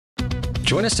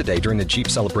Join us today during the Jeep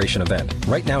Celebration event.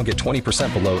 Right now, get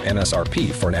 20% below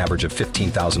MSRP for an average of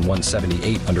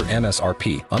 $15,178 under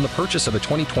MSRP on the purchase of a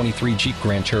 2023 Jeep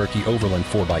Grand Cherokee Overland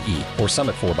 4xE or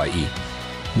Summit 4xE.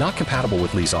 Not compatible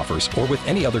with lease offers or with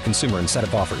any other consumer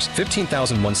incentive offers.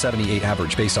 $15,178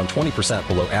 average based on 20%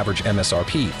 below average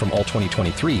MSRP from all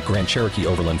 2023 Grand Cherokee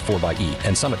Overland 4xE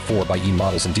and Summit 4xE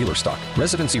models in dealer stock.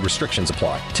 Residency restrictions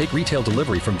apply. Take retail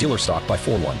delivery from dealer stock by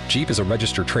 4/1. Jeep is a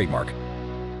registered trademark.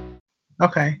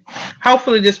 Okay.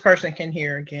 Hopefully this person can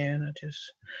hear again.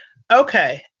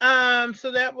 Okay.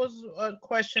 So that was a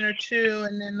question or two,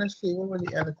 and then let's see, what were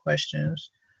the other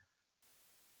questions?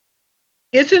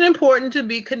 Is it important to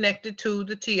be connected to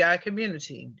the TI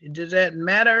community? Does that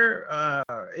matter?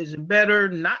 Is it better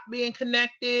not being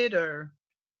connected, or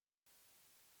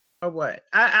what?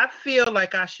 I feel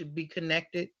like I should be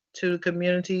connected to the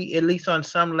community, at least on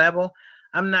some level.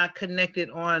 I'm not connected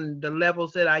on the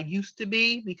levels that I used to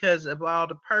be because of all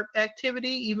the perp activity,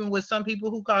 even with some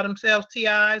people who call themselves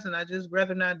TIs, and I just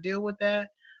rather not deal with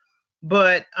that.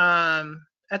 But I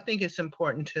think it's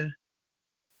important to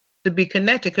be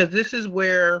connected, because this is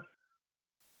where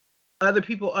other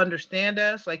people understand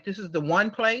us. Like, this is the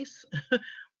one place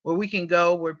where we can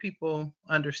go where people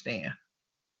understand.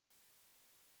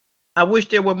 I wish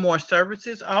there were more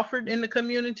services offered in the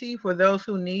community for those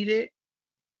who need it,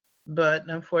 but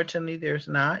unfortunately there's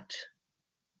not.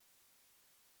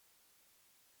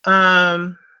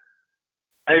 Hey,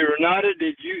 Renata,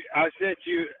 I sent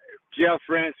you Jeff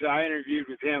Francis. I interviewed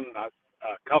with him a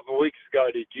couple of weeks ago.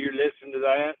 Did you listen to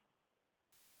that?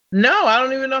 No, I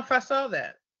don't even know if I saw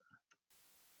that.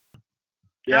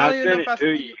 Yeah, I sent it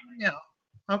to you. Yeah.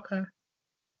 Okay.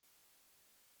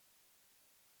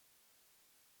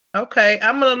 Okay,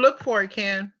 I'm gonna look for it,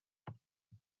 Ken.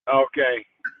 Okay.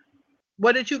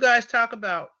 What did you guys talk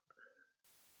about?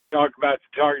 Talk about the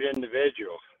target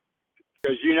individual.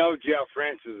 Because Jeff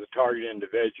Francis is a target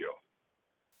individual.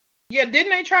 Yeah,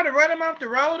 didn't they try to run him off the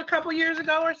road a couple years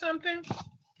ago or something?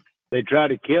 They tried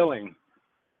to kill him.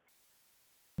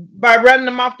 By running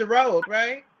him off the road,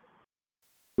 right?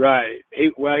 Right.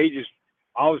 He just,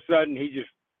 all of a sudden,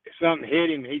 something hit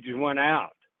him. He just went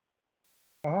out.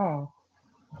 Oh.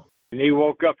 And he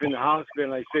woke up in the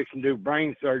hospital. They fixing to do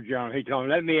brain surgery on him. He told him,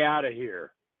 "Let me out of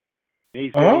here." And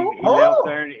he said he knelt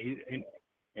there,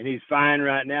 and he's fine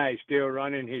right now. He's still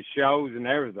running his shows and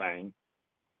everything.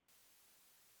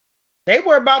 They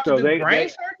were about to do brain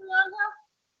surgery on him?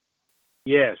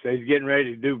 Yes, they was getting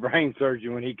ready to do brain surgery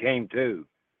when he came to.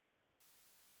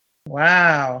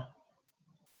 Wow.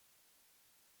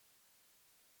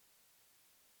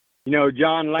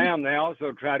 John Lamb, they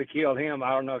also tried to kill him. I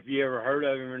don't know if you ever heard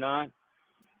of him or not.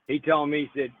 He told me,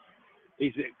 he said,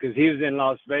 because he was in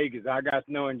Las Vegas. I got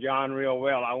to knowing John real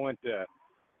well. I went up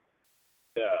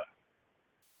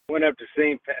to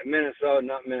see him,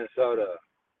 not Minnesota.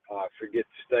 Oh, I forget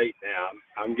the state now.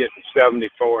 I'm getting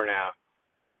 74 now.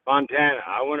 Montana.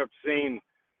 I went up to see him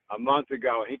a month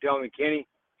ago. He told me, "Kenny,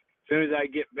 as soon as I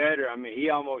get better," he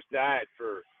almost died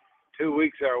for 2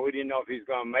 weeks there. We didn't know if he was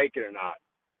going to make it or not.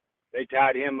 They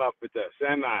tied him up with a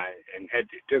semi and it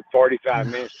took 45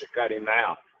 minutes to cut him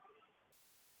out.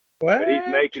 What? But he's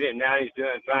making it now. He's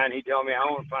doing fine. He told me, "I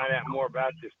want to find out more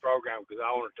about this program because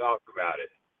I want to talk about it."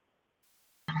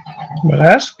 Well,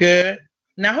 that's good.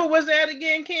 Now, who was that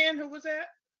again, Ken? Who was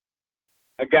that?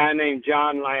 A guy named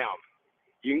John Lamb.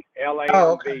 Lamb.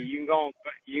 Oh, okay. You can go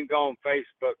on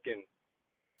Facebook, and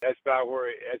that's about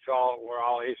where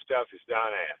all his stuff is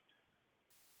done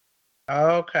at.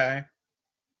 Okay.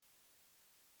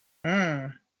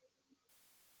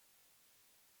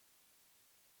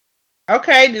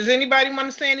 Okay, does anybody want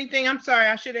to say anything? I'm sorry,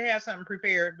 I should have had something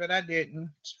prepared, but I didn't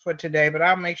for today. But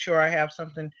I'll make sure I have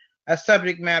a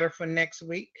subject matter for next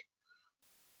week.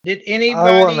 Did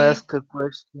anybody? I want to ask a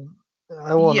question.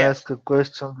 Ask a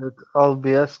question that I'll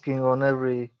be asking on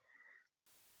every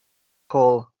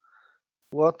call.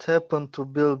 What happened to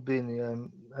Bill Binney?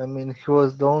 I mean, he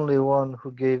was the only one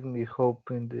who gave me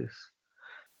hope in this,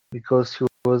 because he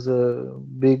was a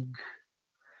big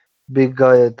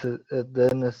guy at the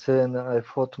NSA, and I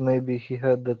thought maybe he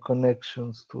had the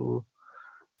connections to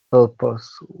help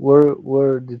us.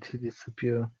 Where did he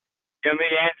disappear? You want me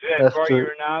to answer that for you,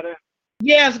 Renata?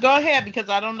 Yes, go ahead, because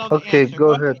I don't know the answer. Okay,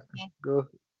 go ahead. Go.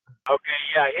 Okay,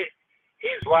 yeah.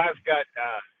 His wife got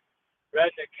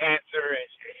retina cancer, and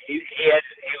he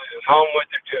was home with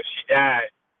her till she died.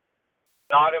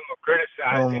 A lot of them were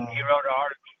criticizing. He wrote an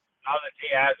article. All the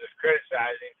TIs was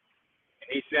criticizing, and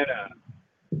he sent a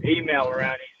email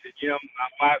around. He said, "My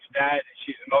wife's died, and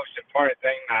she's the most important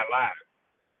thing in my life."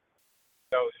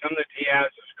 So some of the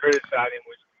TIs was criticizing,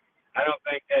 which I don't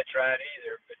think that's right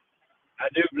either. But I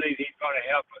do believe he's going to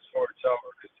help us before it's over,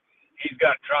 because he's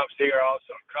got Trump's here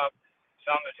also. Trump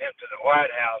summoned him to the White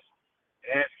House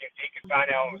and asked him if he could find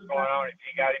out what was going on, if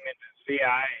he got him into the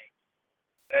CIA.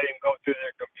 Let him go through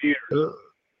their computers.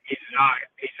 He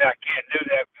said, I can't do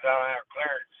that because I don't have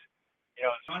clearance,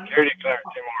 security clearance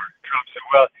anymore. Trump said,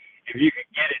 well, if you could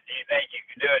get it, do you think you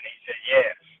could do it? And he said,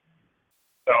 yes.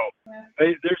 So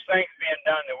there's things being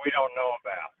done that we don't know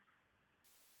about.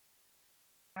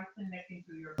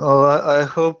 Oh, I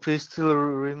hope he still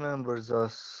remembers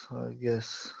us, I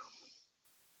guess.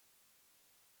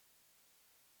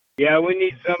 Yeah, we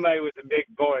need somebody with a big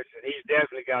voice, and he's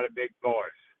definitely got a big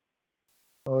voice.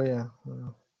 Oh, yeah.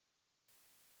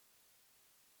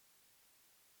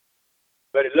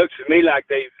 But it looks to me like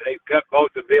they've cut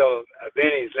both of Bill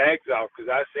Benny's legs off, because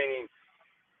I seen him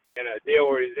in a deal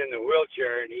where he's in the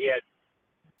wheelchair and he had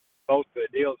both the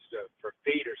deals for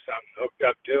feet or something hooked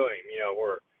up to him.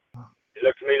 Where it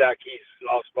looks to me like he's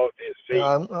lost both his feet.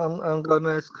 I'm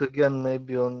gonna ask again,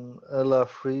 maybe on Ella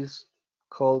Free's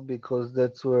call, because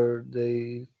that's where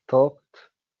they talked.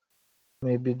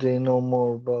 Maybe they know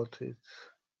more about it.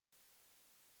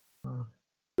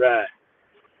 Right.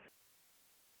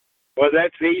 Well,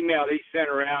 that's the email he sent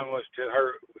around was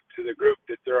to the group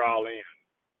that they're all in.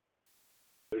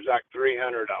 There's like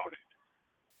 300 on it.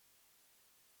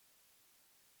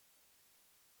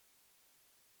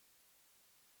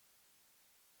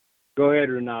 Go ahead,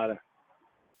 Renata.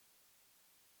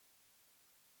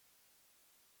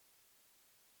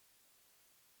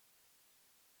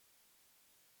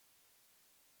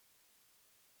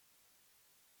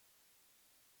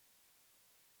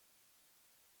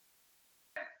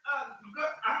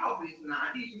 I hope he's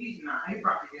not. He's not. He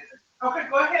probably isn't. Okay,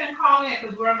 go ahead and call in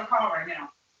because we're on the call right now.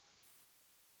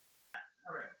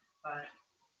 All right. Bye.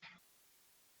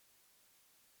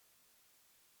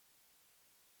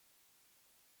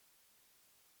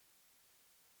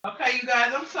 Okay, you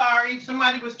guys, I'm sorry.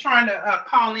 Somebody was trying to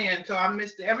call in, so I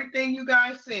missed everything you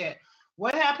guys said.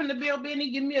 What happened to Bill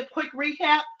Benny? Give me a quick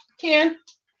recap, Ken.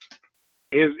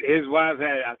 His wife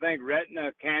had, I think,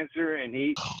 retina cancer, and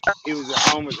he was at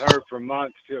home with her for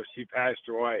months till she passed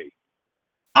away.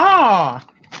 Oh.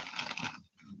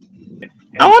 And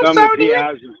I'm sorry.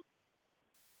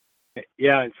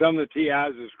 And some of the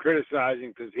TIs was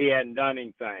criticizing because he hadn't done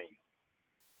anything.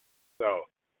 So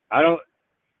I don't.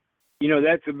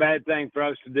 That's a bad thing for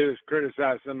us to do, is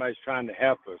criticize somebody's trying to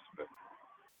help us. But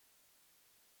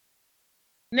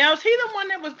now, is he the one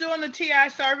that was doing the TI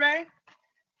survey?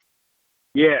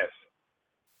 Yes.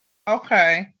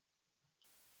 Okay.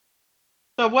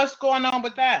 So what's going on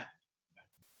with that?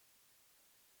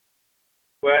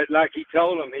 Well, like he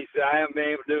told him, he said, I haven't been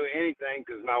able to do anything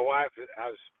because I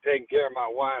was taking care of my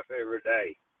wife every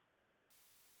day.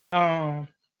 Oh,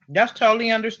 that's totally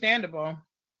understandable.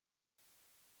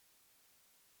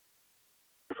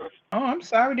 Oh, I'm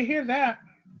sorry to hear that.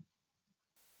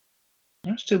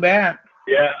 That's too bad.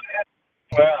 Yeah.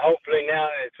 Well, hopefully now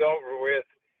that it's over with.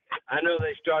 I know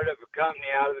they started up a company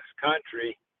out of this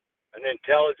country, an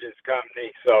intelligence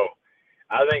company. So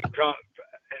I think Trump,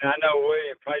 and I know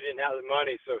William probably didn't have the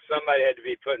money, so somebody had to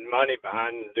be putting money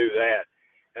behind him to do that.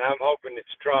 And I'm hoping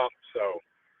it's Trump, so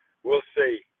we'll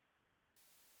see.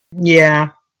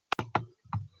 Yeah.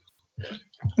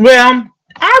 Well,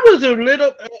 I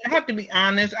have to be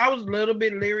honest, I was a little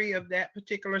bit leery of that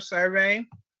particular survey,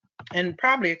 and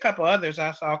probably a couple others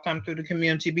I saw come through the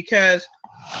community, because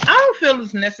I don't feel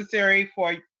it's necessary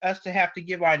for us to have to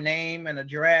give our name and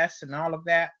address and all of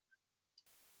that.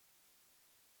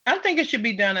 I think it should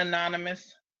be done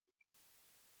anonymous,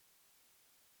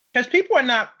 because people are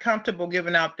not comfortable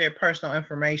giving out their personal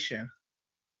information.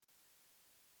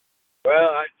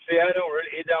 Well, it don't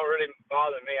really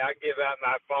bother me. I give out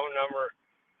my phone number.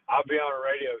 I'll be on a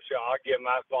radio show. I'll give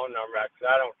my phone number out because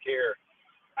I don't care.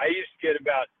 I used to get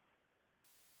about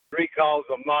 3 calls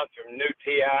a month from new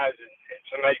TIs, and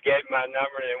somebody gave me my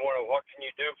number and they wanted, what can you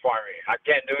do for me? I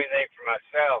can't do anything for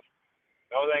myself.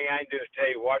 The only thing I can do is tell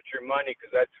you, watch your money,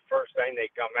 because that's the first thing they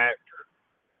come after.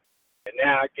 And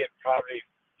now I get probably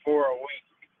 4 a week,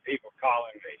 people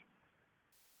calling me.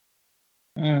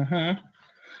 Mm-hmm.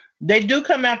 They do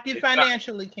come after you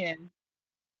financially, Ken.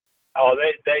 Oh,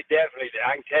 they definitely do.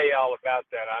 I can tell you all about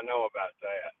that. I know about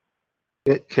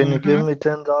that. Can you give me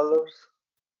 $10?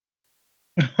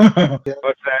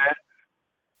 What's that?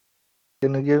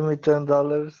 Can you give me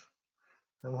 $10?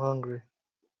 I'm hungry.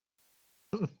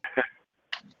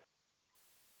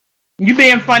 You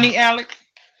being funny, Alex?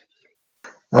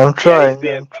 I'm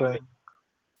trying.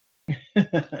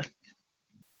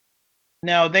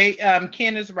 No,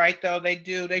 Ken is right though.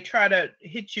 They try to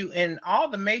hit you in all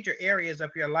the major areas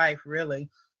of your life, really.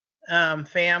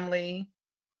 family,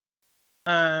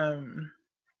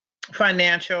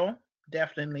 financial,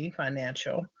 definitely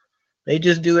financial. They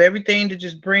just do everything to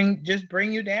just bring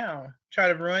you down. Try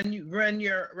to run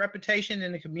your reputation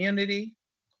in the community.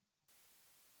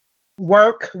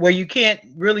 Work where you can't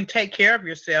really take care of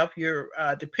yourself. You're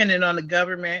dependent on the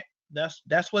government.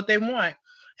 That's what they want,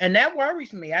 and that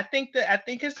worries me. I think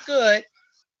it's good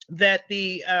that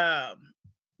the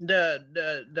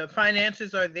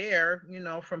finances are there,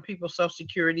 from people's Social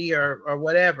Security or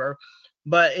whatever,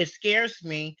 but it scares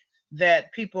me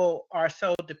that people are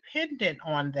so dependent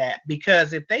on that,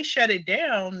 because if they shut it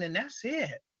down, then that's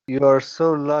it. You are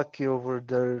so lucky over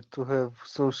there to have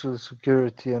Social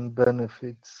Security and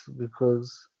benefits,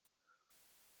 because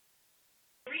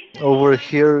over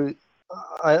here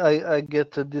I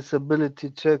get a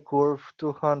disability check worth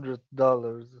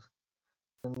 $200,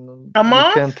 and A you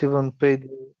month? can't even pay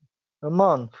a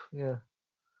month. Yeah,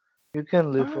 you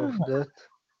can live off that.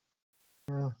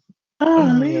 Yeah. Oh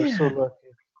man, you're so lucky.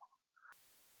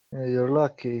 Yeah, you're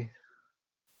lucky.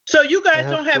 So you guys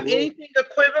don't have anything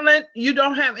equivalent? You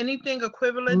don't have anything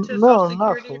equivalent to Social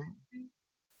Security? Nothing.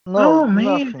 No, oh man.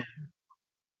 nothing.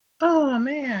 Oh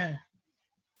man.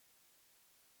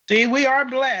 See, we are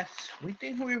blessed. We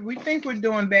think we're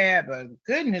doing bad, but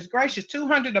goodness gracious,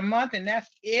 $200 a month and that's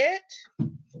it?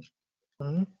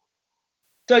 Mm-hmm.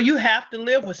 So you have to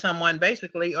live with someone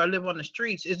basically, or live on the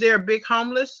streets. Is there a big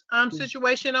homeless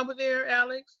situation over there,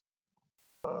 Alex?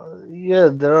 Yeah,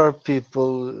 there are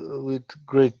people with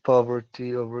great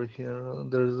poverty over here.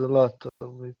 There's a lot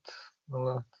of it. A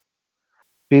lot.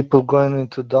 People going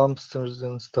into dumpsters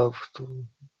and stuff too.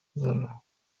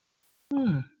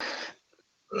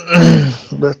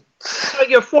 But so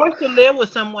you're forced to live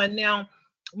with someone now.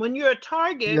 When you're a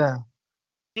target, yeah,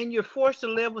 and you're forced to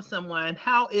live with someone,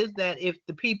 how is that if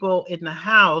the people in the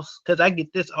house, because I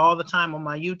get this all the time on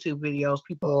my YouTube videos,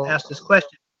 people ask this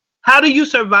question, how do you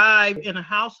survive in a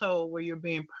household where you're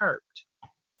being perked?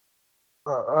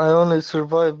 I only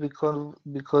survive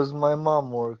because my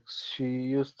mom works. She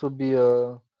used to be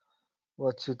a,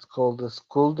 what's it called, a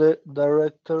school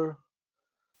director.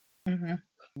 Mm-hmm.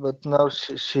 But now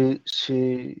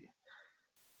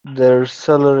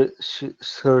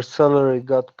her salary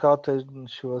got cut, and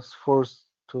she was forced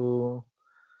to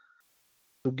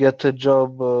get a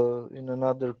job in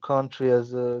another country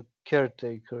as a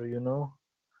caretaker,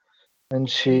 and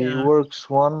she works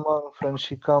 1 month and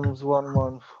she comes 1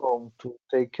 month home to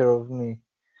take care of me,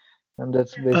 and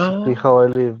that's basically how I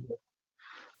live.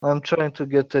 I'm trying to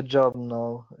get a job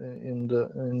now in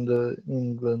the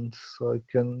England, so I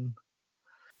can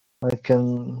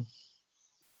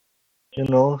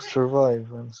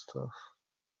survive and stuff.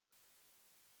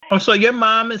 Oh, so your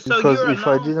mom is, so because you're if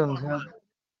alone. I didn't have,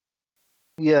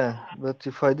 yeah, but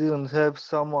if I didn't have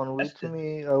someone with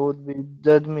me, I would be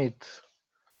dead meat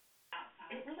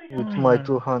with my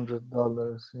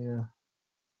 $200. Yeah.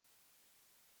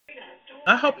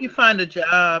 I hope you find a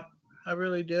job. I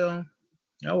really do.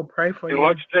 I will pray for you.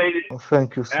 What state?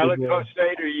 Thank you, Alex, what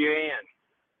state are you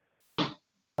in?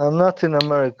 I'm not in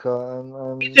America.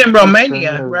 I'm He's in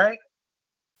Romania, right?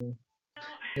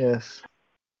 Yes.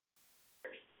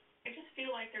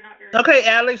 Okay,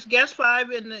 Alex, guest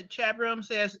 5 in the chat room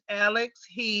says Alex,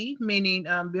 he, meaning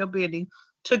Bill Benny,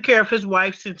 took care of his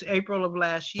wife since April of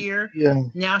last year. Yeah.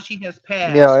 Now she has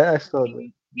passed. Yeah, I saw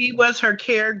that. He was her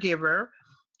caregiver.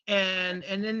 And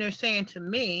then they're saying to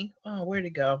me, oh, where'd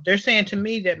it go? They're saying to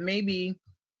me that maybe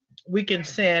we can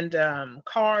send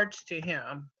cards to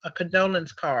him, a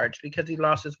condolence cards, because he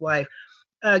lost his wife.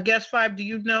 Guest 5, do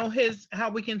you know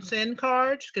how we can send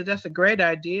cards? Because that's a great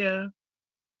idea.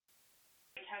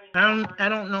 I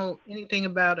don't know anything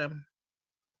about him.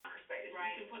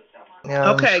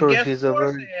 Yeah, okay, I'm sure he's a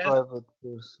very private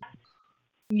person.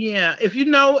 Yeah, if you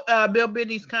know Bill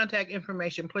Benny's contact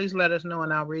information, please let us know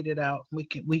and I'll read it out. We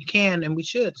can and we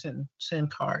should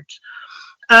send cards.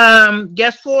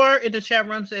 Guest 4 in the chat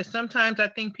room says, sometimes I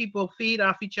think people feed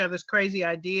off each other's crazy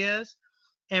ideas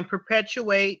and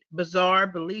perpetuate bizarre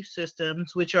belief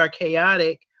systems which are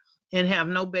chaotic and have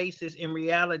no basis in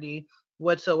reality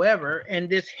whatsoever. And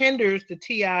this hinders the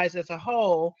TIs as a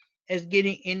whole as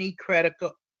getting any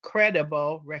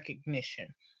credible recognition.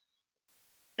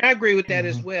 I agree with that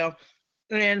as well.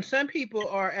 And some people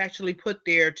are actually put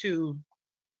there to,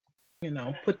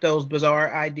 put those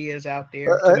bizarre ideas out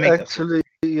there. Actually,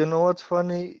 you know what's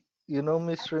funny?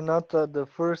 Miss Renata, the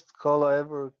first call I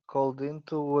ever called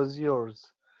into was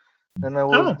yours. And I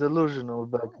was delusional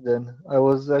back then. I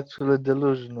was actually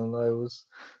delusional. I was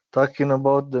talking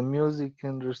about the music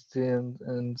industry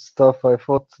and stuff. I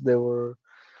thought there were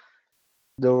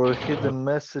hidden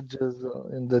messages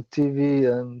in the TV,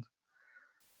 and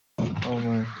Oh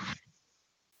man.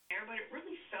 But it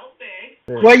really felt big.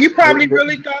 Yes. Well, you probably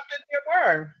really thought that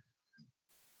there were.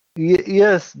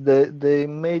 Yes, they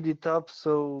made it up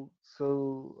so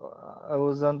I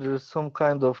was under some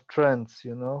kind of trance,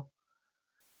 you know.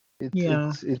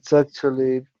 Yeah. It's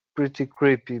actually pretty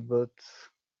creepy, but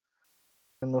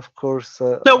and of course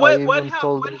So I what even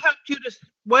helped told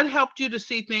what helped you to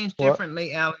see things what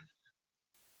differently, Alan?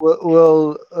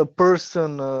 well a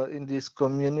person in this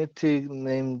community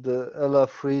named Ella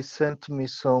Free sent me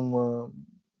some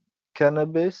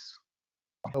cannabis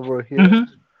over here,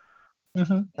 Mm-hmm.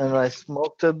 Mm-hmm. and I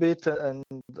smoked a bit, and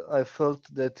I felt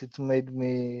that it made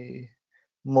me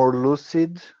more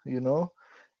lucid, you know.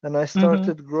 And I Mm-hmm.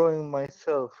 started growing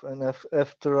myself, and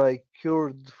after I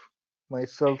cured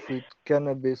myself with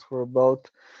cannabis for about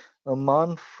a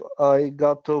month, I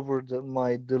got over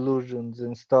my delusions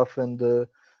and stuff, and the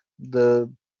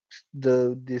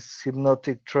this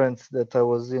hypnotic trance that I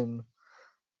was in,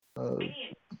 uh,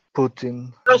 put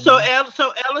in, Oh, you know.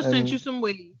 So Ella sent you And some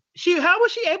weed. How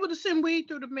was she able to send weed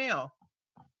through the mail?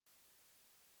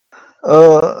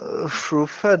 through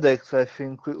FedEx, I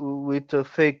think, with a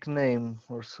fake name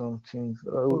or something.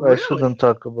 I Really? shouldn't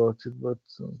talk about it, but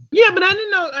Yeah, but I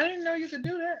didn't know you could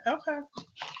do that. Okay.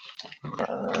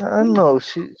 I know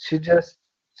she just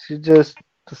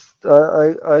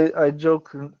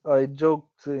I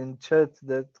joked in chat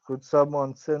that could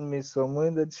someone send me some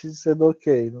wind, and she said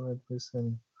okay, let me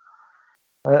send.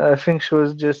 I think she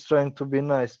was just trying to be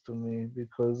nice to me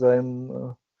because I'm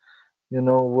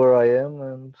where I am,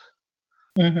 and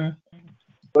Mm-hmm.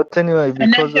 but anyway,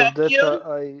 And that because of helped that you?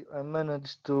 I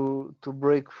managed to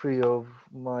break free of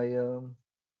my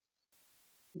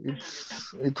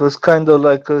it was kind of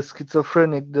like a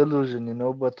schizophrenic delusion, you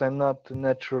know, but I'm not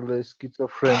naturally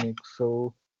schizophrenic,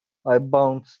 so I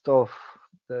bounced off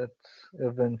that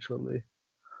eventually.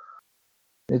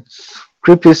 It's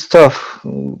creepy stuff.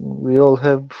 We all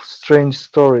have strange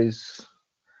stories.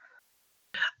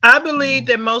 I believe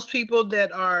that most people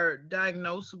that are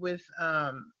diagnosed with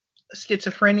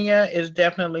schizophrenia is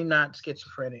definitely not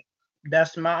schizophrenic.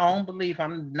 That's my own belief.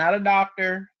 I'm not a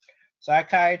doctor,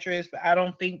 psychiatrist, but I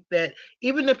don't think that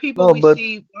even the people No, we but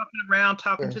see walking around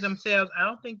talking to yes. themselves, I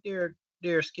don't think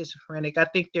they're schizophrenic. I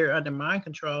think they're under mind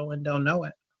control and don't know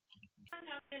it.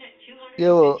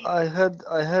 Yeah, well, I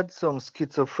had some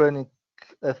schizophrenic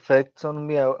effects on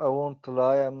me. I won't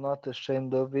lie, I'm not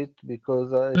ashamed of it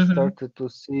because I Mm-hmm. started to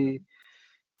see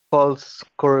false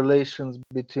correlations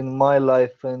between my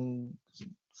life and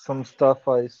some stuff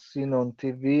I seen on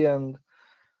TV, and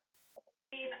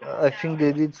I think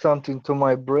they did something to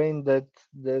my brain that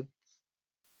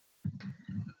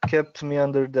kept me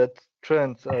under that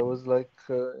trance. I was like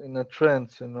in a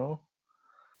trance, you know,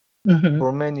 Mm-hmm.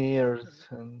 for many years.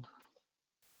 And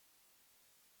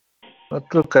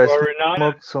but look, I Well, Renata,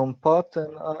 smoked some pot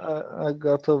and I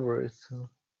got over it. So.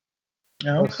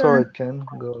 Oh, Okay. sorry, Ken.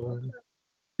 Go ahead.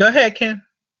 Go ahead, Ken.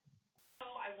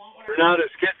 Renata,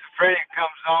 schizophrenic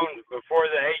comes on before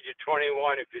the age of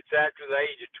 21. If it's after the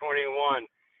age of 21,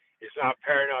 it's not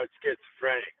paranoid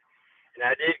schizophrenic. And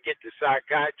I did get the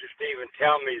psychiatrist to even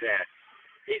tell me that.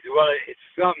 He's well, it's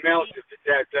something else if it's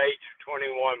after the age of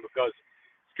 21 because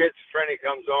schizophrenic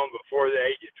comes on before the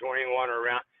age of 21 or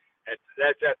around.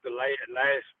 That's at the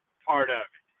last part of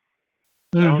it.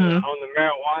 Mm-hmm. On the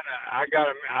marijuana, I got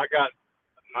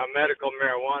my medical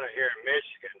marijuana here in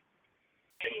Michigan.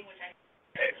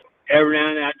 Every now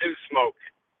and then I do smoke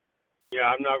it. You know,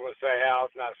 I'm not going to say how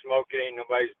often I smoke it. Ain't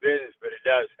nobody's business, but it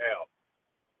does help.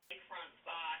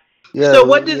 Yeah, So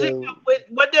what does it help with?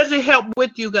 What does it help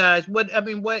with you guys? What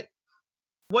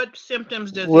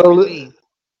symptoms does it well, relieve?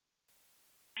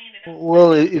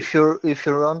 well, if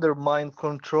you're under mind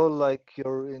control, like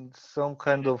you're in some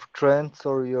kind of trance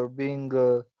or you're being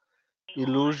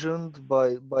illusioned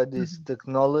by this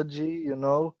technology, you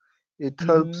know, it Mm-hmm.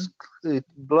 helps. It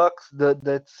blocks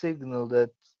that signal,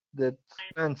 that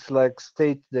trance-like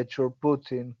state that you're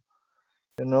put in.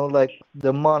 You know, like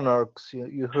the monarchs.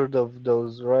 You heard of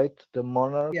those, right? The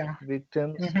monarch Yeah.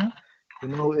 victims. Mm-hmm. You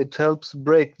know, it helps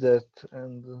break that,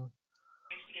 and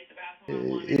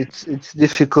it's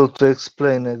difficult to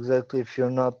explain exactly if you're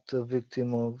not a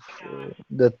victim of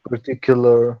that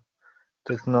particular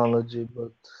technology,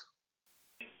 but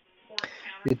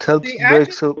it helps See, break I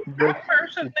it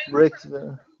personally, breaks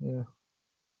the yeah.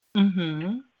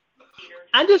 mm-hmm.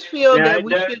 I just feel Now that it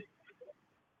we does. should.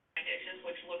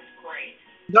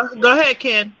 Go ahead,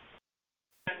 Ken.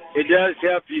 It does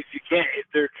help you if you can't. If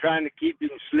they're trying to keep you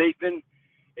sleeping,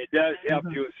 it does help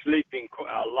Mm-hmm. you with sleeping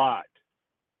a lot.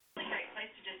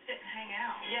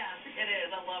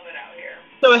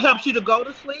 So it helps you to go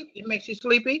to sleep. It makes you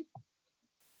sleepy.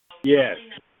 Yes.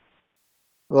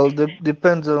 Well,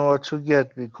 depends on what you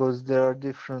get because there are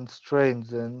different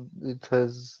strains and it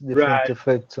has different Right.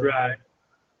 effects on Right.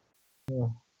 you. Yeah.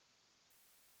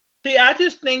 See, I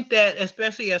just think that,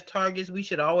 especially as targets, we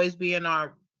should always be in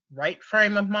our right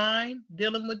frame of mind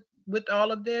dealing with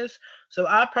all of this. So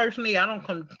I personally, I don't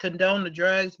condone the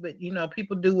drugs, but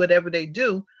people do whatever they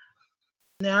do.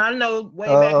 Now I know way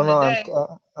back in the No, day.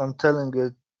 I'm telling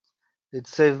you, it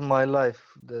saved my life.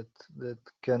 That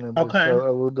cannabis. Okay. I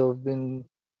would have been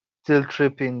still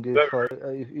tripping But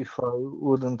if I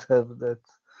wouldn't have that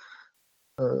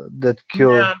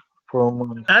cure Now for a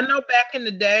month. I know back in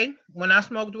the day when I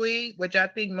smoked weed, which I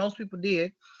think most people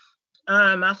did.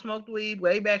 I smoked weed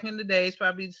way back in the days,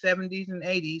 probably the 70s and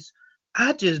 80s.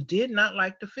 I just did not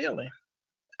like the feeling.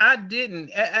 I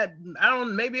didn't. I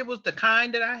don't. Maybe it was the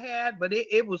kind that I had, but it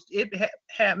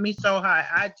had me so high.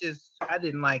 I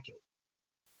didn't like it.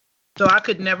 So I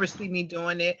could never see me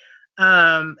doing it.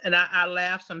 And I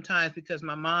laugh sometimes because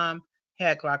my mom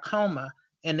had glaucoma,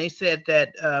 and they said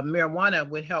that marijuana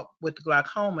would help with the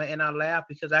glaucoma, and I laugh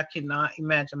because I cannot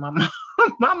imagine my mom,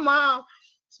 my mom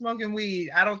smoking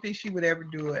weed. I don't think she would ever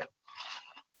do it.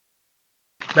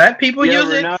 But people yeah, use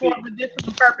it Renata, for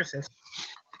medicinal purposes.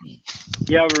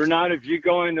 yeah, Renata, if you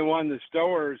go into one of the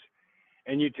stores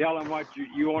and you tell them what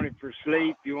you want it for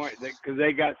sleep, you want because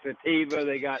they got sativa,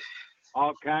 they got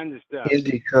all kinds of stuff. Now,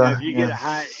 Indica, if you get a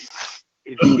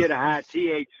high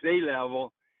THC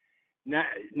level,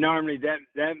 normally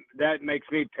that makes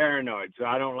me paranoid, so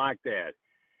I don't like that.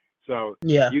 So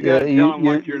Yeah. you got to tell them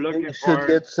what you're looking you should for.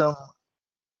 get some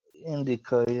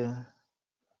indica, yeah,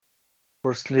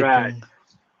 for sleeping. Right.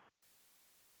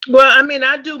 Well, I mean,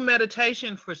 I do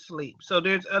meditation for sleep. So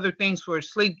there's other things for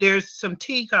sleep. There's some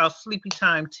tea called Sleepy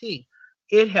Time tea.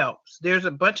 It helps. There's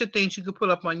a bunch of things you can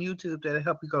put up on YouTube that'll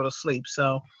help you go to sleep.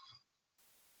 So,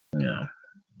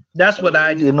 that's what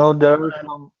I do.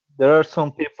 There are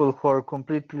some people who are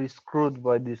completely screwed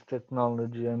by this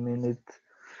technology. I mean,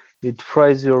 it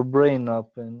fries your brain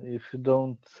up, and if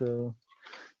you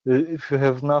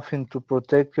have nothing to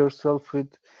protect yourself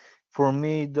with, for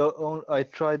me, I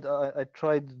tried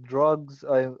drugs.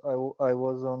 I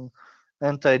was on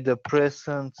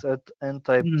antidepressants,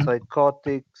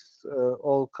 antipsychotics,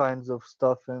 all kinds of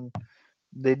stuff, and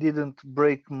they didn't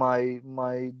break my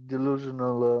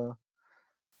delusional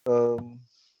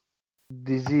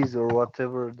disease or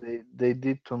whatever they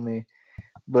did to me.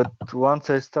 But once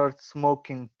I start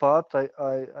smoking pot,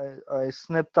 I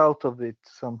snapped out of it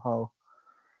somehow.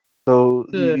 So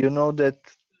Good. you know that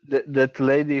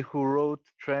lady who wrote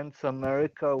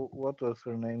Transamerica, what was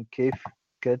her name?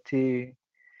 Kathy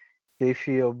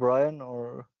O'Brien,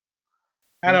 or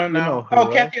I don't you know know. her, Oh,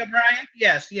 right? Kathy O'Brien?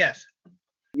 Yes. Yeah.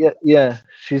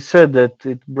 She said that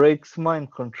it breaks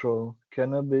mind control.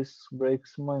 Cannabis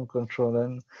breaks mind control,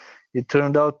 and it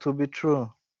turned out to be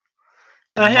true.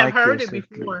 I In have my heard case, it at least.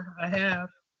 before. I have.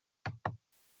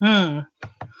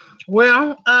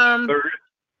 Well, But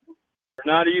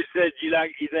Renata, you said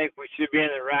you think we should be in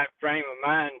the right frame of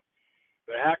mind,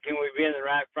 but how can we be in the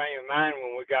right frame of mind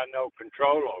when we got no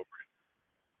control over it?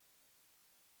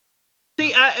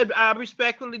 see, I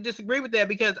respectfully disagree with that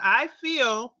because I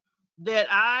feel that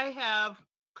I have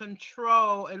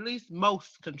control, at least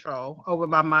most control over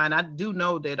my mind. I do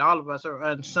know that all of us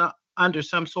are under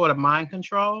some sort of mind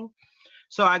control.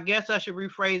 So I guess I should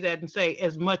rephrase that and say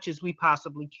as much as we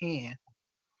possibly can.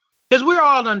 Because we're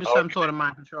all under some sort of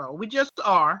mind control. We just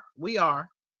are. We are.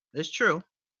 It's true.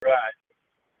 Right.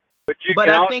 But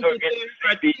I think that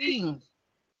there are things.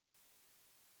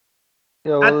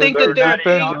 Yeah, well, I think that there are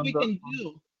depends things we can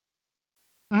do.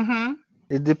 Mm-hmm.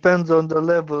 It depends on the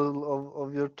level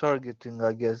of your targeting,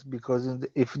 I guess, because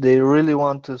if they really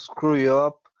want to screw you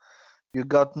up, you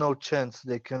got no chance.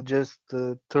 They can just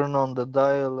turn on the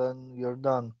dial and you're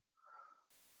done.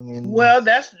 I mean, you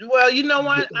know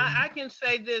what? I can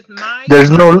say this. My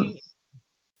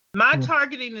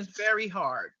targeting is very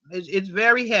hard. It's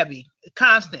very heavy,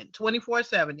 constant,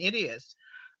 24/7. It is.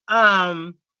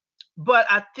 But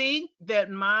I think that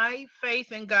my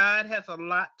faith in God has a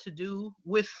lot to do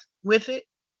with it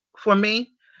for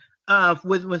me,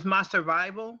 with my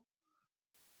survival.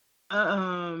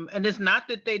 And it's not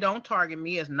that they don't target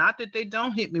me. It's not that they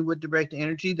don't hit me with direct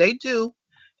energy. They do.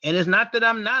 And it's not that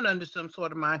I'm not under some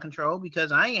sort of mind control,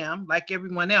 because I am, like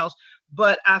everyone else.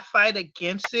 But I fight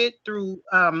against it through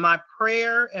my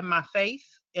prayer and my faith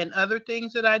and other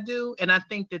things that I do. And I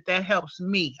think that helps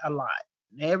me a lot.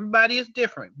 Everybody is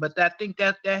different, but I think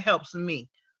that helps me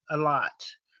a lot.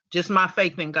 Just my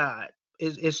faith in God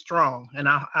is strong, and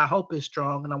I hope it's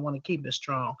strong, and I want to keep it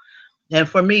strong. And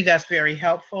for me, that's very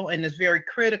helpful, and it's very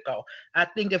critical. I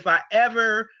think if I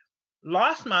ever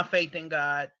lost my faith in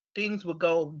God, things would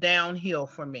go downhill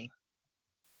for me.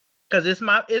 Because it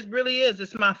really is.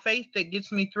 It's my faith that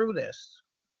gets me through this.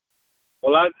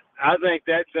 Well, I think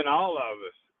that's in all of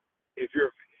us. If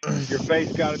your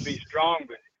faith's got to be strong,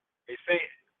 but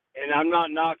and I'm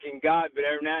not knocking God, but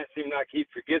every now it seems like He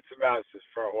forgets about us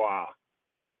for a while.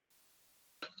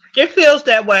 It feels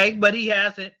that way, but He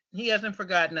hasn't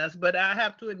forgotten us. But I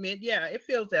have to admit, yeah, it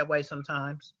feels that way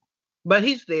sometimes. But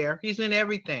He's there. He's in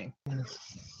everything.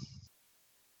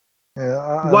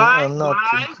 Yeah,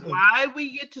 Why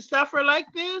we get to suffer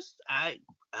like this? I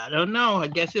don't know. I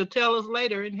guess He'll tell us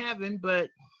later in heaven, but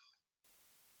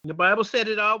the Bible said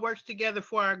it all works together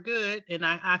for our good, and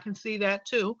I can see that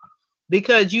too.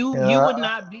 Because you would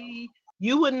not be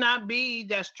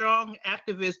that strong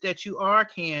activist that you are,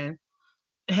 Ken,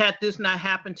 had this not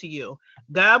happened to you.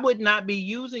 God would not be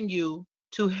using you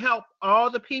to help all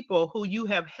the people who you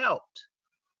have helped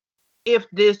if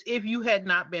you had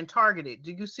not been targeted.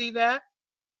 Do you see that?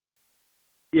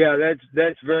 Yeah,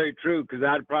 that's very true, because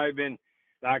I'd probably been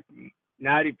like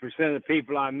 90% of the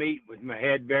people I meet with my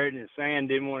head buried in the sand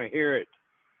didn't want to hear it.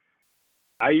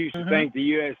 I used to think the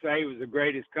USA was the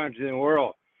greatest country in the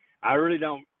world. I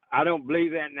don't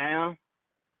believe that now.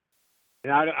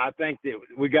 And I think that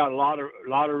we got a lot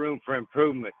of room for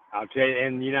improvement, I'll tell you,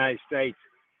 in the United States.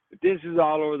 But this is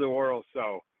all over the world,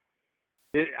 so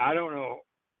I don't know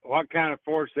what kind of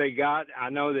force they got.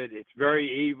 I know that it's very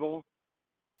evil,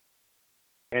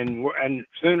 and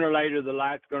sooner or later the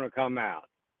light's going to come out.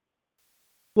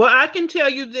 Well, I can tell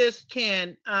you this,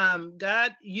 Ken.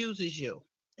 God uses you,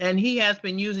 and He has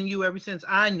been using you ever since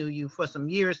I knew you for some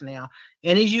years now,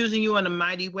 and He's using you in a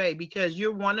mighty way, because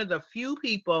you're one of the few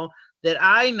people that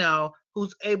I know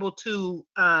who's able to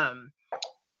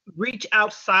reach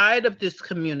outside of this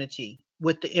community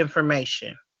with the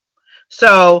information.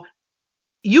 So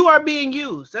you are being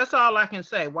used. That's all I can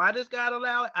say. Why does God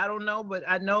allow it? I don't know, but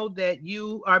I know that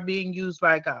you are being used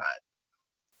by God.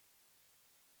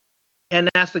 And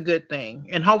that's a good thing.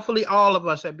 And hopefully all of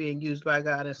us are being used by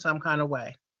God in some kind of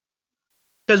way.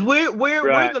 Because we're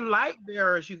the light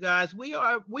bearers, you guys. We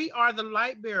are the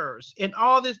light bearers. In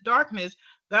all this darkness,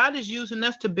 God is using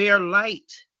us to bear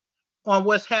light on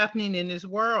what's happening in this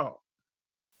world.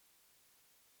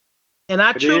 And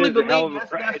I truly believe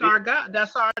that's our God.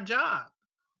 That's our job.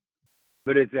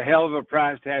 But it's a hell of a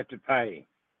price to have to pay.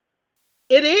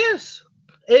 It is.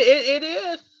 It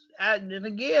is. And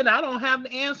again, I don't have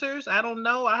the answers. I don't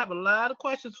know. I have a lot of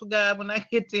questions for God when I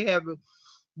get to heaven.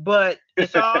 But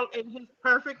it's all in His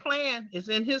perfect plan. It's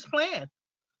in His plan.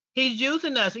 He's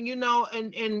using us. And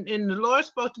and the Lord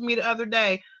spoke to me the other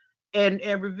day and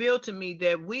revealed to me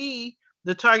that we,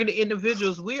 the targeted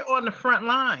individuals, we're on the front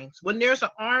lines. When there's an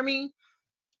army,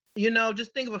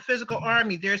 just think of a physical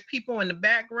army. There's people in the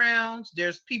backgrounds.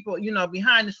 There's people,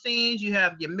 behind the scenes. You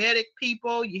have your medic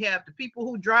people. You have the people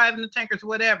who drive in the tankers,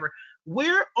 whatever.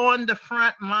 We're on the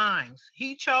front lines.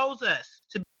 He chose us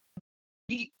to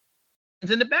be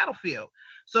in the battlefield.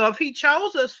 So if He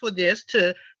chose us for this,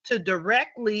 to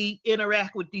directly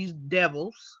interact with these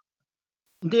devils,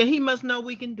 then He must know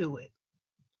we can do it,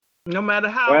 no matter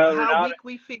how weak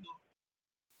we feel.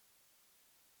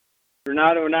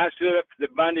 Renato, when I stood up to the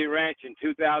Bundy Ranch in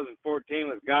 2014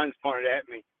 with guns pointed at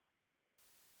me,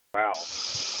 wow.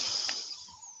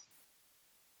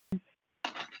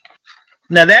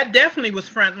 Now that definitely was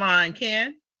front line,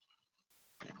 Ken.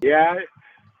 Yeah,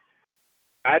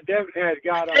 I definitely had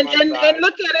God on my side. And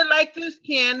look at it like this,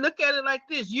 Ken. Look at it like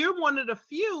this. You're one of the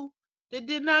few that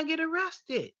did not get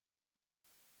arrested.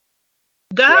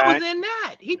 God was in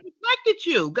that. He protected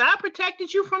you. God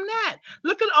protected you from that.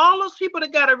 Look at all those people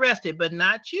that got arrested, but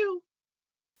not you.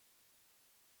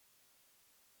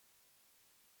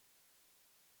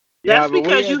 That's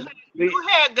because you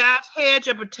had God's hedge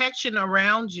of protection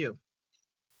around you.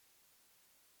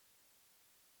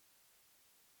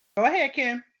 Go ahead,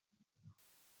 Ken.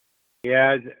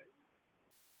 Yeah.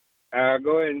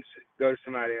 Go ahead and go to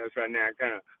somebody else right now.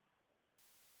 Kind of.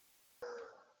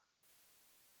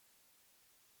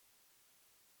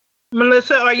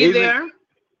 Melissa, are you there?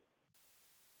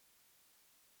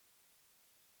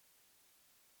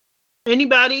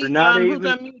 Anybody who's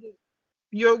unmuted?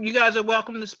 You guys are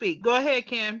welcome to speak. Go ahead,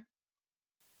 Ken.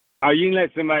 Oh, you can let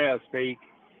somebody else speak.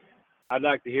 I'd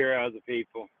like to hear other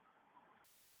people.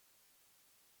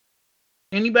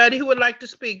 Anybody who would like to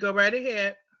speak, go right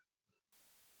ahead.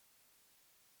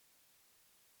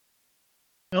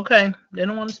 Okay, they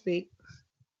don't want to speak.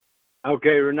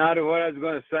 Okay, Renato, what I was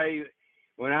going to say,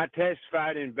 when I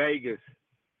testified in Vegas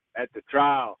at the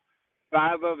trial,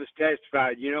 5 of us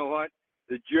testified. You know what?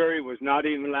 The jury was not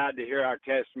even allowed to hear our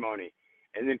testimony.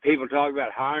 And then people talk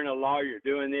about hiring a lawyer,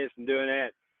 doing this and doing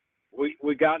that.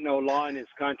 We got no law in this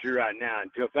country right now.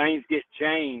 Until things get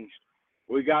changed,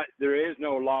 there is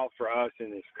no law for us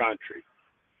in this country.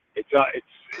 It's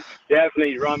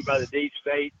definitely run by the deep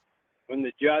state. When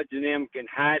the judge and them can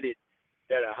hide it,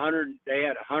 they had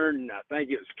 100, I think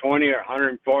it was 20 or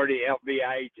 140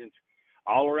 FBI agents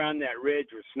all around that ridge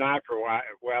with sniper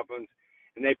weapons,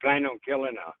 and they planned on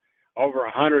killing over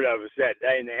 100 of us that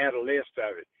day, and they had a list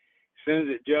of it. As soon as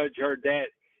the judge heard that,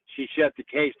 she shut the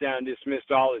case down and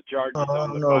dismissed all the charges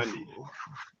on the Bundys.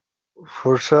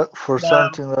 For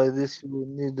something like this, you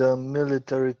need a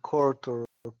military court or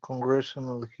a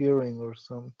congressional hearing or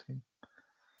something.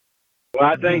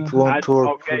 Well, I think it won't work.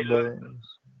 Okay, look,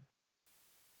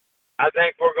 I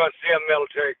think we're going to see a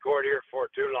military court here for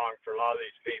too long for a lot of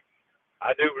these people.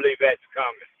 I do believe that's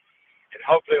coming, and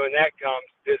hopefully, when that comes,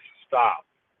 this will stop.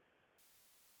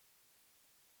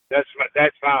 That's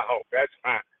my hope. That's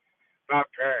my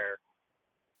prayer.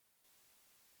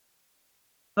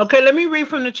 Okay, let me read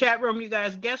from the chat room, you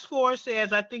guys. Guest 4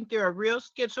 says, I think there are real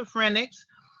schizophrenics,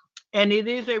 and it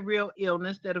is a real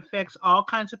illness that affects all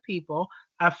kinds of people.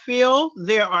 I feel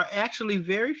there are actually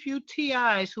very few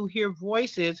TIs who hear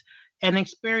voices and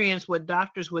experience what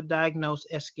doctors would diagnose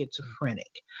as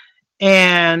schizophrenic.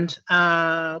 And,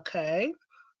 okay,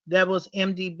 that was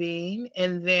MD Bean.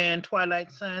 And then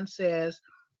Twilight Sun says,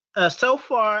 so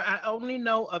far, I only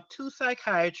know of 2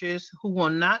 psychiatrists who will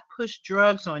not push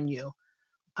drugs on you.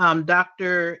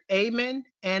 Dr. Amen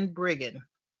and Brigham.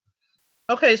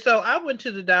 Okay, so I went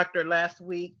to the doctor last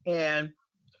week and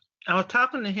I was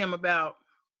talking to him about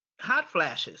hot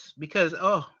flashes because,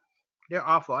 they're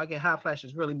awful. I get hot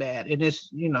flashes really bad. And it's,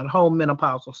 the whole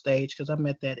menopausal stage because I'm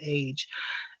at that age.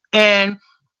 And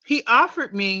he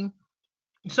offered me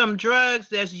some drugs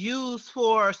that's used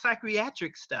for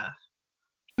psychiatric stuff.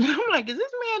 I'm like, is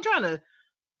this man trying to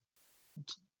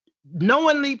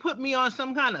knowingly put me on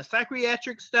some kind of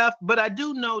psychiatric stuff? But I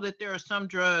do know that there are some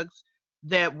drugs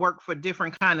that work for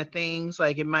different kind of things.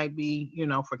 Like it might be,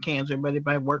 for cancer, but it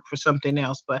might work for something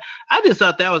else. But I just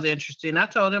thought that was interesting. I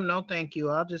told him, no, thank you.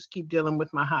 I'll just keep dealing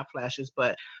with my hot flashes.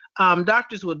 But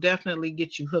doctors will definitely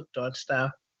get you hooked on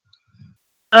stuff.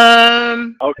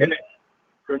 Okay.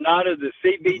 Granada, the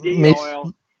CBD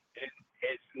oil,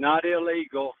 it's not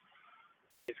illegal.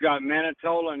 It's got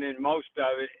mannitolin in most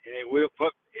of it, and it will,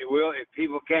 if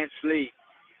people can't sleep,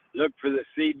 look for the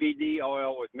CBD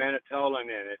oil with mannitolin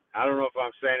in it. I don't know if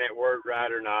I'm saying that word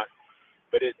right or not,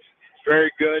 but it's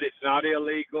very good. It's not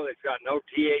illegal. It's got no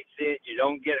THC in it. You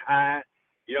don't get high.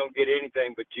 You don't get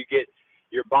anything, but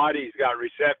your body's got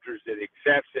receptors that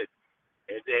accepts it,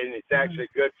 and it's actually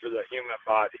good for the human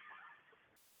body.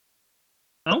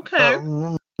 Okay.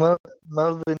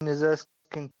 Melvin is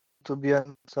asking to be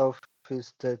on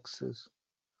Southeast Texas.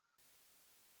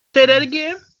 Say that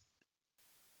again.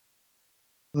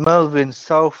 Melvin,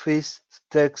 Southeast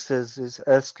Texas is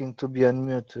asking to be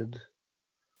unmuted.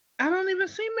 I don't even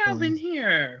see Melvin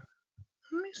here.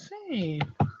 Let me see.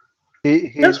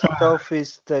 He's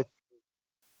Southeast Texas.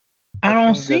 I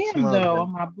don't see him though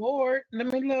on my board. Let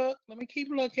me look. Let me keep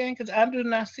looking because I do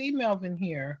not see Melvin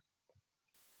here.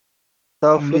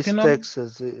 Southeast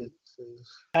Texas. It says.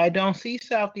 I don't see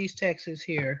Southeast Texas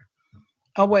here.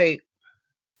 Oh wait.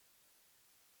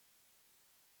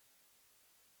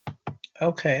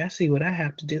 Okay, I see what I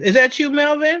have to do. Is that you,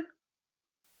 Melvin?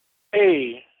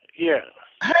 Hey, yeah.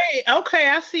 Hey, okay,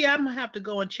 I see. I'm gonna have to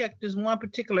go and check this one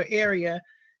particular area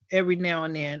every now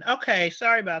and then. Okay,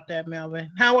 sorry about that, Melvin.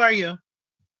 How are you?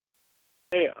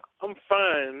 Hey, I'm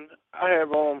fine. I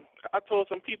told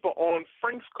some people on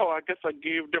Frank's call, I guess I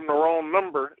gave them the wrong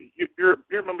number. You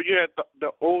remember you had the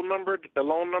old number, the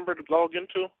loan number to log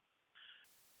into?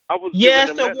 I was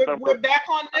so we're back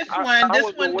on this one.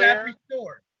 This one got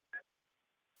restored.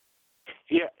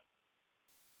 Yeah,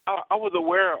 I was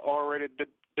aware already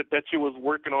that you was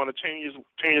working on the changes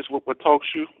with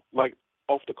TalkShoe, like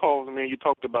off the calls. I mean, you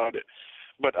talked about it,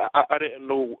 but I didn't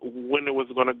know when it was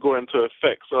going to go into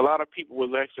effect. So a lot of people was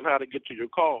asking how to get to your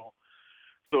call.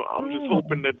 So I'm just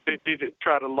hoping that they didn't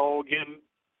try to log in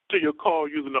to your call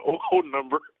using the old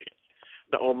number,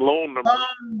 the loan number.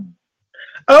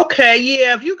 Okay,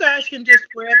 yeah. If you guys can just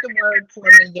spread the word for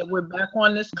me that we're back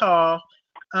on this call.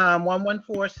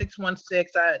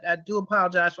 114-616. I do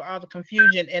apologize for all the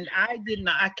confusion, and I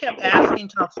kept asking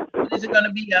TalkShoe, when is it going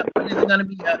to be up? When is it going to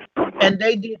be up? And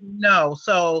they didn't know,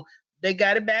 so they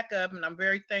got it back up, and I'm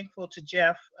very thankful to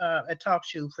Jeff at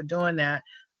TalkShoe for doing that.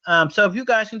 So if you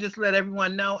guys can just let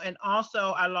everyone know, and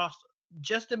also I lost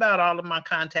just about all of my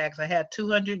contacts. I had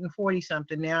 240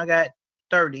 something. Now I got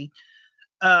 30.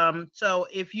 So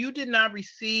if you did not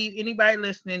receive, anybody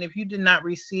listening, if you did not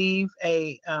receive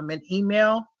an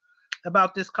email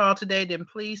about this call today, then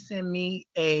please send me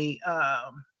an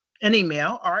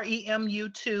email,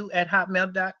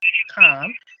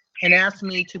 remu2@hotmail.com, and ask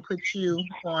me to put you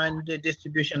on the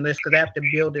distribution list because I have to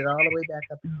build it all the way back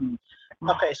up.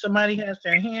 Okay, somebody has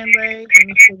their hand raised. Let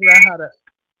me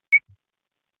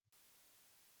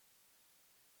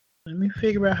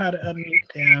figure out how to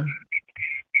unmute them.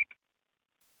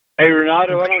 Hey,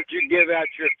 Renato, why don't you give out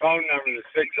your phone number, the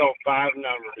 605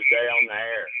 number today on the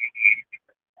air?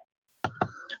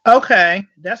 Okay,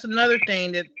 that's another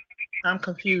thing that I'm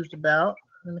confused about.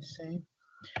 Let me see.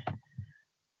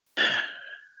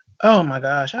 Oh my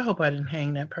gosh, I hope I didn't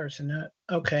hang that person up.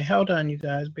 Okay, hold on, you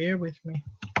guys. Bear with me.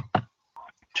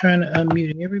 Trying to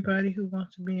unmute everybody who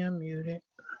wants to be unmuted.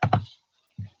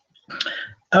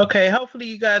 Okay, hopefully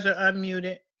you guys are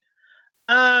unmuted.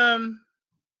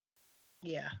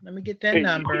 Yeah, let me get that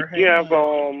number. Yeah,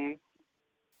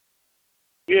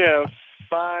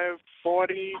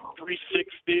 540,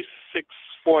 360,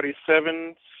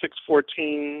 647,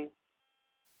 614.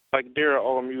 Like they're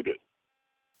all muted.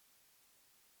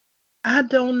 I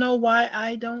don't know why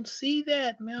I don't see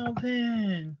that,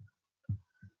 Melvin.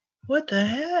 What the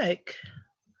heck?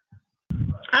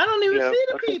 I don't even see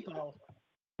the people.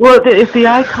 Well, if the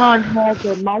icon has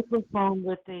a microphone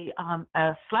with a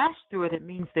slash through it, it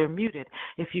means they're muted.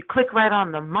 If you click right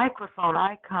on the microphone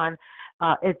icon,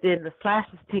 then the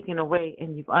slash is taken away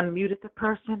and you've unmuted the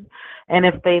person. And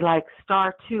if they like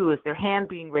 *2, is their hand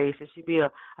being raised? There should be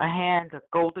a hand, a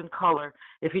golden color.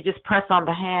 If you just press on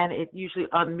the hand, it usually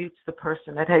unmutes the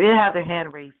person. They have their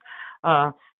hand raised,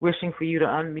 wishing for you to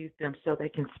unmute them so they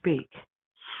can speak.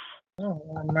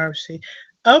 Oh, mercy.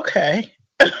 Okay.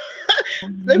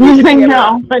 Let me see.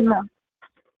 No.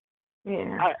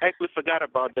 Yeah. I actually forgot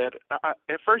about that.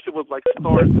 At first it was like *6,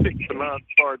 but now it's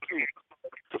 *2.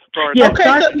 Yeah,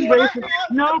 okay, so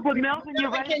no, but Melvin,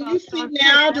 you're right. Can you see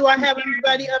now? Do I have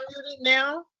everybody unmuted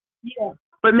now? Yeah.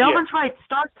 But Melvin's right.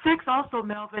 *6 also,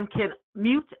 Melvin, can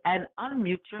mute and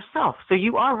unmute yourself. So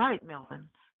you are right, Melvin.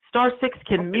 *6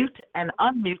 can mute and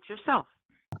unmute yourself.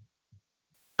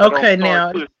 Okay,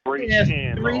 now yes,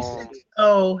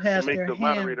 360 has make their the hand.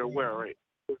 moderator aware, right?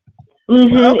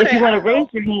 Okay, if you want to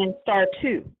raise your hand,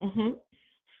 *2.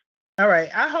 All right.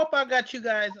 I hope I got you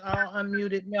guys all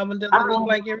unmuted. Melvin, does it look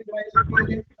like everybody's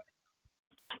unmuted?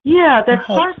 Yeah, that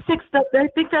 *6, I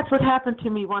think that's what happened to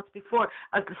me once before.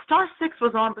 The *6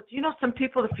 was on, but you know, some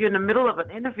people, if you're in the middle of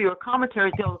an interview or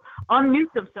commentary, they'll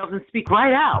unmute themselves and speak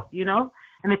right out, you know,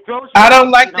 and it throws you I don't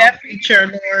off, like that feature,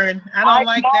 Lauren. I don't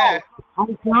like that. I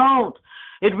don't.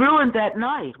 It ruined that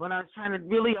night when I was trying to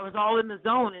I was all in the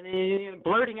zone and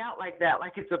blurting out like that,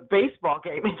 like it's a baseball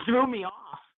game. It threw me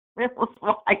off. It was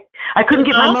like I couldn't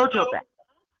get my mojo back.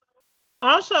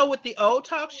 Also, with the old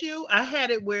TalkShoe, I had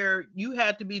it where you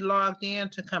had to be logged in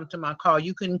to come to my call.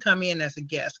 You couldn't come in as a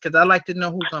guest because I like to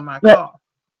know who's on my call.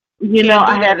 You know,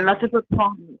 I had nothing but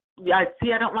problems. Yeah, I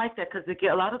don't like that because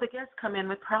a lot of the guests come in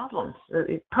with problems.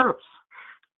 It perps.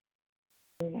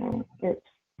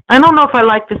 I don't know if I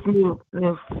like this new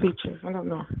feature. I don't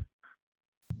know.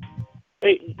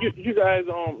 Hey, you guys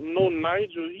know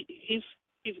Nigel? He's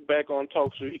back on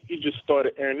TalkShoe. He just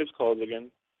started airing his calls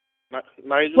again.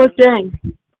 Nigel. What day?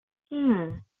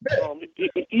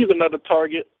 He's another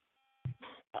target.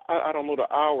 I don't know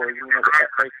the hours. You have to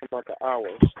ask him about the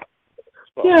hours.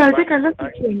 So, yeah, I think I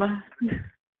listened to him.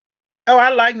 Oh, I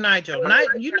like Nigel.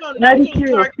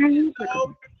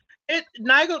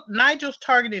 Nigel's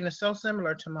targeting is so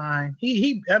similar to mine.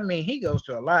 He goes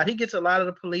through a lot. He gets a lot of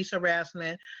the police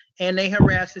harassment, and they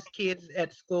harass his kids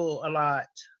at school a lot.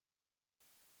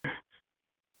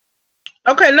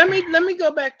 Okay, let me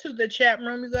go back to the chat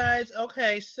room, you guys.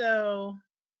 Okay, so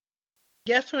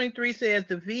Guest 23 says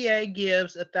the VA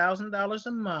gives $1,000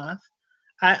 a month.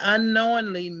 I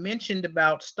unknowingly mentioned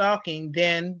about stalking,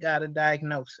 then got a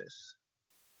diagnosis.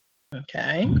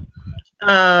 Okay.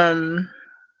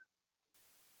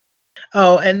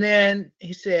 Oh, and then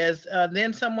he says,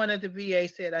 then someone at the VA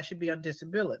said I should be on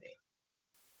disability.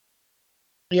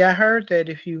 Yeah, I heard that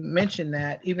if you mention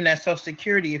that, even at Social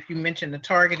Security, if you mention the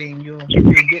targeting, you'll get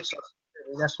Social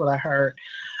Security. That's what I heard.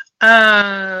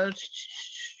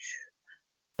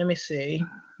 Let me see.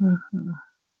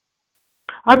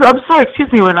 I'm sorry, excuse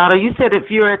me, Renato. You said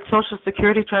if you're at Social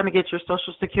Security trying to get your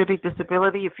Social Security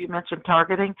disability, if you mention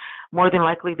targeting, more than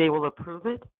likely they will approve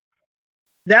it?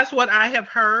 That's what I have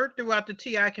heard throughout the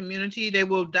TI community. They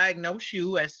will diagnose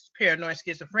you as paranoid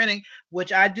schizophrenic,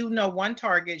 which I do know one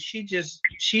target. She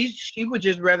would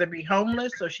just rather be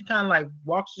homeless, so she kind of like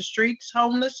walks the streets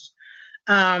homeless.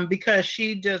 because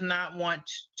she does not want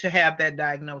to have that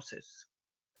diagnosis.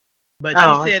 But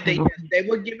Oh, she said okay. they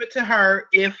would give it to her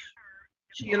if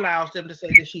she allows them to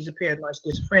say that she's a paranoid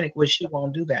schizophrenic, which she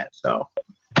won't do that. So,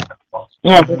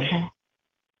 Yeah, okay.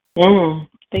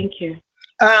 Thank you.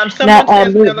 someone Now,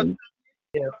 says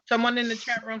someone in the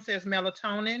chat room says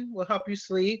melatonin will help you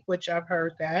sleep, which I've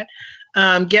heard that.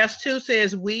 Guest 2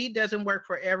 says weed doesn't work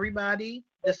for everybody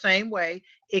the same way.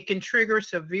 It can trigger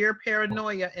severe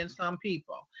paranoia in some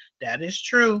people. That is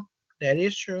true. That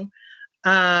is true.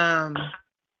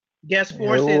 Guest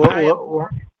 4 says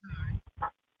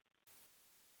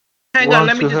hang on,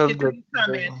 let me just get to these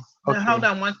comments. Okay. Now, hold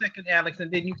on 1 second, Alex,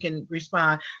 and then you can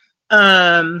respond.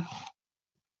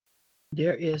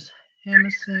 There is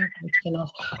Hemisync.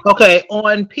 Okay,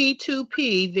 on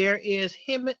P2P, there is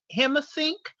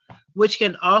Hemisync, which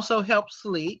can also help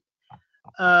sleep.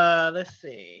 Let's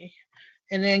see.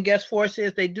 And then guest 4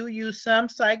 says they do use some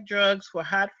psych drugs for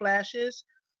hot flashes.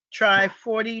 Try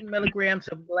 40 milligrams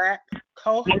of black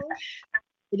cohosh.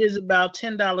 It is about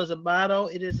 $10 a bottle.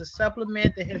 It is a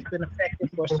supplement that has been effective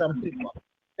for some people.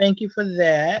 Thank you for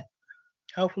that.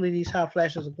 Hopefully these hot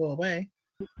flashes will go away.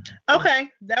 Okay,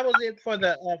 that was it for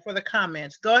the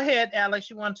comments. Go ahead, Alex.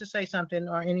 You want to say something,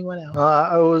 or anyone else?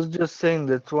 I was just saying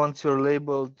that once you're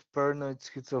labeled paranoid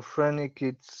schizophrenic,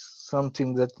 it's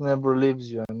something that never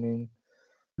leaves you. I mean,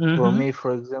 for me,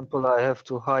 for example, I have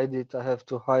to hide it. I have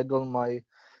to hide all my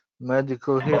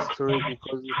medical history,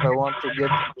 because if I want to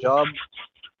get a job,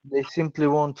 they simply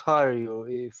won't hire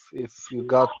you if you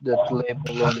got that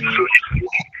label on you.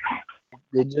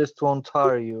 They just won't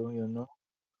hire you, you know.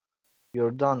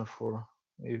 You're done for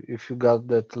if you got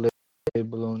that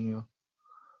label on you.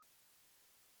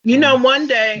 You know, one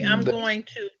day I'm going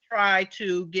to try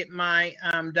to get my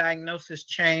diagnosis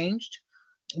changed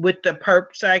with the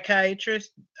PERP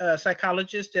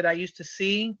psychologist that I used to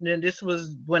see. And this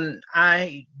was when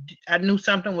I knew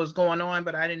something was going on,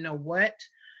 but I didn't know what.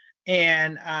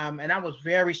 And I was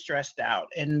very stressed out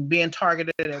and being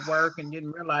targeted at work and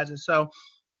didn't realize it. So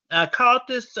I called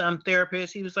this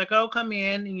therapist. He was like, "Oh, come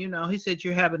in." And, you know, he said,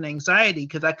 "You're having anxiety,"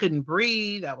 because I couldn't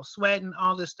breathe. I was sweating,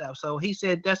 all this stuff. So he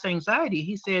said, "That's anxiety."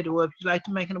 He said, "Well, if you'd like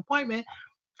to make an appointment,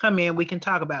 come in, we can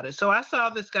talk about it." So I saw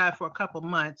this guy for a couple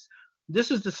months. This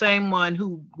is the same one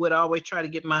who would always try to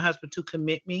get my husband to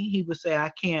commit me. He would say,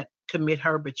 "I can't commit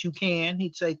her, but you can."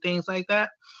 He'd say things like that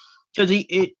because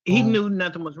he knew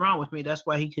nothing was wrong with me. That's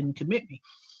why he couldn't commit me.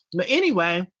 But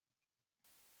anyway,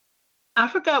 I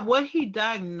forgot what he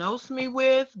diagnosed me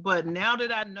with, but now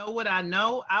that I know what I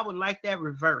know, I would like that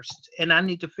reversed, and I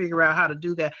need to figure out how to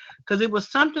do that, because it was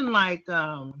something like,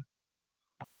 I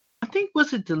think,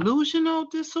 was it delusional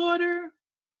disorder?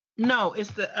 No,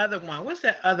 it's the other one. What's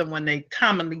that other one they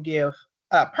commonly give?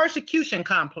 Persecution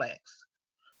complex.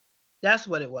 That's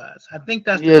what it was. I think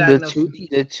that's the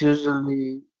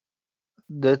diagnosis.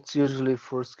 That's usually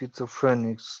for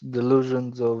schizophrenics,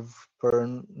 delusions of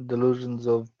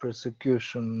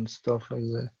persecution and stuff like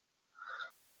that.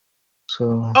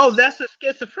 So. Oh, that's a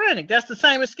schizophrenic. That's the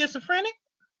same as schizophrenic?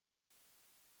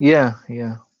 Yeah.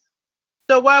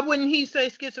 So why wouldn't he say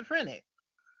schizophrenic?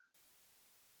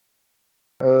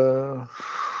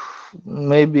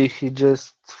 Maybe he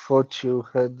just thought you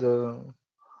had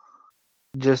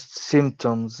just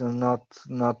symptoms and not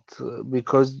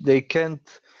because they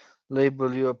can't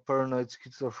label you a paranoid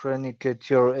schizophrenic at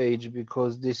your age,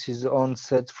 because this is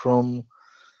onset from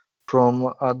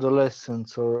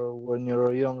adolescence or when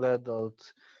you're a young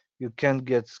adult. You can't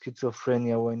get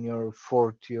schizophrenia when you're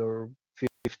 40 or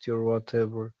 50 or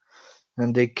whatever,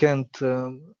 and they can't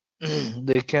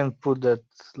they can't put that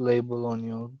label on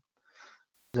you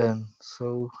then.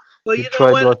 So you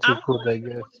tried what you could, I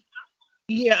guess.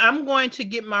 Yeah, I'm going to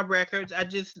get my records. I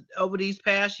just, over these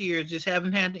past years, just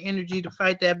haven't had the energy to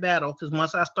fight that battle, because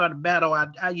once I start a battle,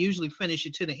 I usually finish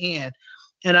it to the end.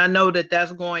 And I know that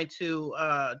that's going to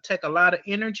take a lot of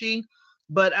energy,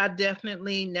 but I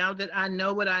definitely, now that I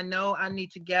know what I know, I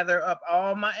need to gather up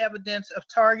all my evidence of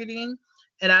targeting,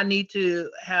 and I need to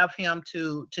have him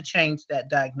to change that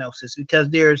diagnosis, because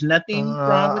there's nothing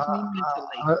wrong with me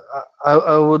mentally.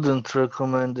 I wouldn't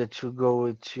recommend that you go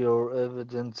with your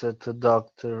evidence at the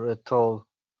doctor at all,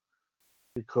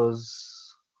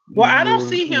 because I don't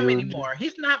see him anymore.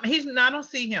 He's not. I don't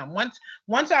see him.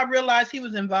 Once I realized he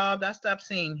was involved, I stopped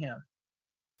seeing him.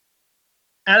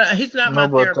 He's not my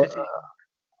therapist.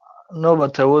 No,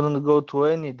 but I wouldn't go to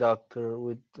any doctor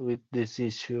with this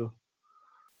issue.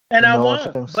 And I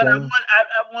won't. But I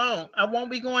won't. I won't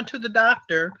be going to the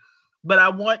doctor. But I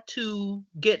want to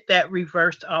get that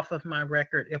reversed off of my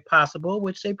record if possible,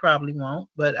 which they probably won't.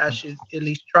 But I should at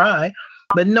least try.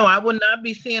 But no, I will not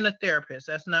be seeing a therapist.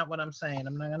 That's not what I'm saying.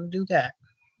 I'm not going to do that.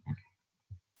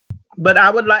 But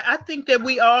I think that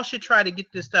we all should try to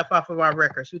get this stuff off of our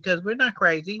records because we're not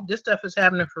crazy. This stuff is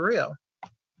happening for real.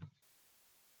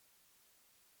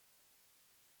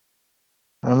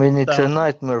 I mean, it's a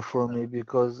nightmare for me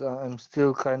because I'm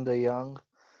still kind of young.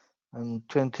 I'm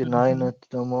 29 at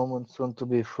the moment, soon to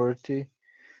be 30.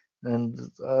 And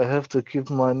I have to keep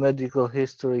my medical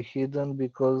history hidden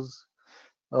because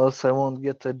else I won't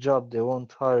get a job. They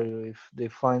won't hire you if they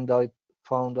found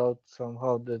out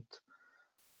somehow that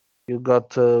you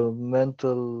got a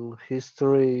mental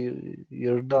history,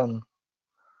 you're done.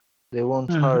 They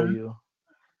won't hire you.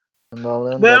 And I'll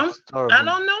end up starving. I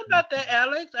don't know about that,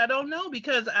 Alex. I don't know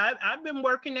because I've been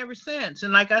working ever since.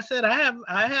 And like I said, I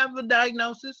have a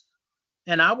diagnosis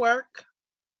and I work.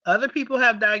 Other people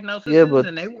have diagnoses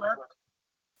and they work.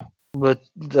 But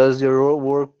does your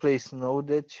workplace know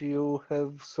that you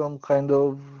have some kind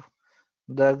of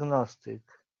diagnostic?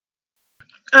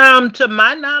 To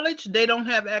my knowledge, they don't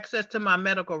have access to my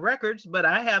medical records, but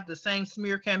I have the same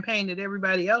smear campaign that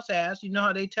everybody else has. You know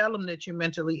how they tell them that you're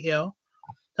mentally ill.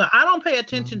 So I don't pay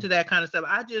attention to that kind of stuff.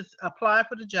 I just apply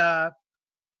for the job,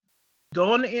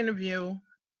 go on the interview,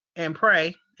 and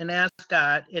pray and ask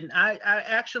God. And I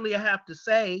actually have to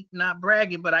say, not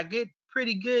bragging, but I get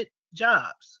pretty good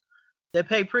jobs that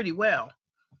pay pretty well.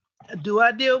 Do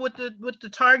I deal with the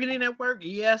targeting at work?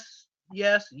 Yes,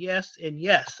 and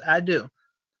yes, I do.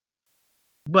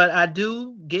 But I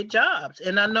do get jobs,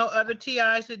 and I know other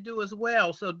TIs that do as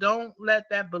well. So don't let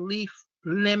that belief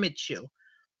limit you.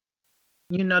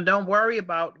 You know, don't worry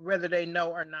about whether they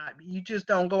know or not. You just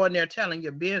don't go in there telling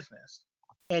your business.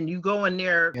 And you go in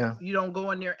there, you don't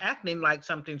go in there acting like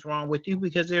something's wrong with you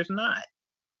because there's not.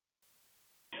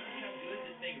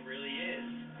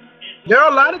 There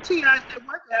are a lot of TIs that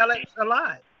work, Alex, a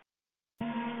lot.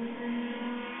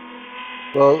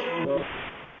 Well,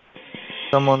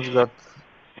 someone's got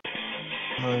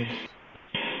noise.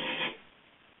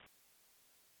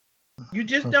 You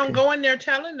just don't go in there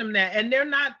telling them that. And they're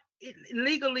not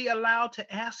legally allowed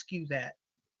to ask you that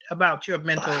about your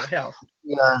mental health.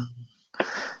 Yeah.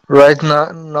 Right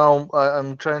now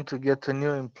I'm trying to get a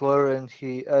new employer and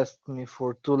he asked me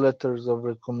for 2 letters of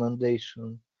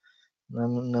recommendation.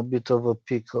 I'm in a bit of a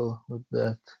pickle with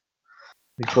that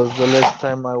because the last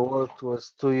time I worked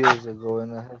was 2 years ago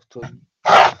and I have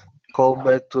to call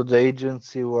back to the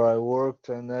agency where I worked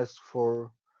and ask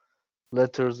for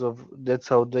letters of, that's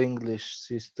how the English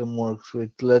system works,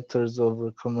 with letters of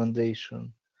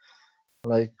recommendation,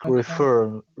 like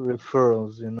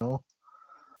referrals, you know.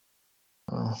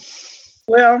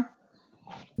 Well,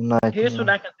 nightmare. Here's what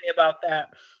I can say about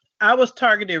that. I was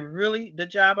targeted really, the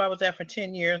job I was at for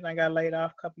 10 years and I got laid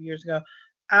off a couple years ago.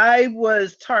 I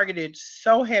was targeted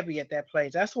so heavy at that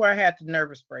place. That's where I had the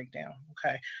nervous breakdown.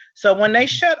 Okay. So when they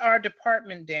shut our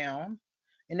department down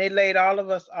and they laid all of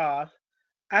us off,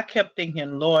 I kept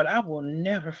thinking, Lord, I will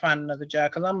never find another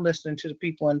job because I'm listening to the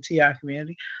people in the TI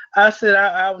community. I said,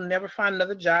 I will never find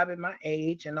another job at my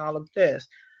age and all of this.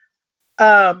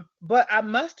 But I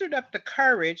mustered up the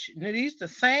courage. These the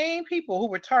same people who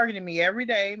were targeting me every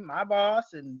day, my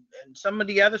boss and some of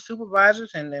the other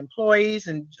supervisors and employees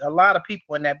and a lot of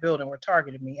people in that building were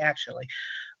targeting me actually.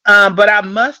 But I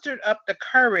mustered up the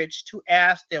courage to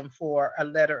ask them for a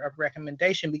letter of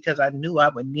recommendation because I knew I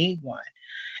would need one.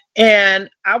 And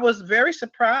I was very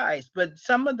surprised, but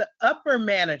some of the upper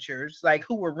managers, like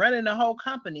who were running the whole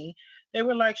company, they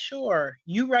were like, sure,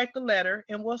 you write the letter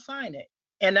and we'll sign it.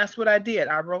 And that's what I did.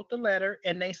 I wrote the letter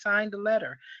and they signed the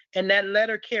letter. And that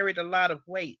letter carried a lot of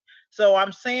weight. So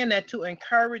I'm saying that to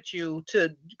encourage you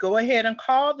to go ahead and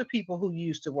call the people who you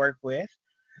used to work with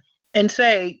and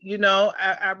say, you know,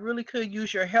 I really could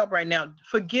use your help right now.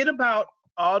 Forget about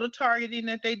all the targeting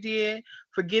that they did.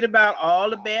 Forget about all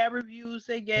the bad reviews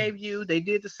they gave you. They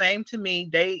did the same to me.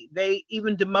 They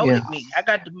even demoted me. I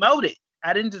got demoted.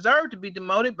 I didn't deserve to be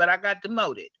demoted, but I got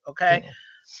demoted. Okay. Yeah.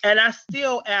 And I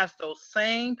still asked those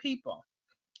same people.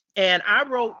 And I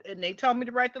wrote, and they told me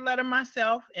to write the letter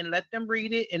myself and let them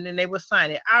read it, and then they would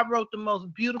sign it. I wrote the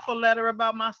most beautiful letter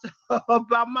about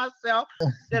myself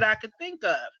that I could think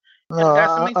of. No,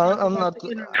 I'm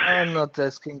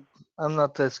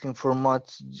not asking for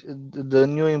much. The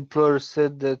new employer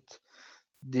said that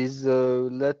these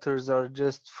letters are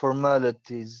just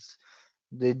formalities.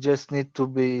 They just need to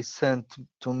be sent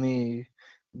to me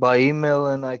by email,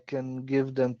 and I can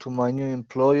give them to my new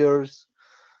employers,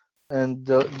 and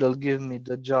they'll give me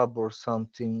the job or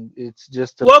something. It's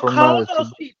just a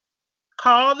formality.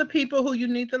 Call the people who you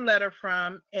need the letter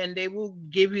from, and they will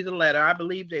give you the letter. I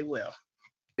believe they will.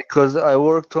 Because I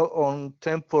worked on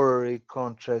temporary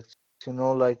contracts.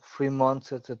 like 3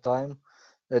 months at a time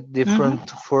at different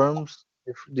firms,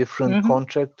 different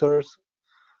contractors.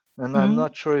 And I'm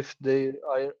not sure if they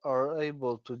are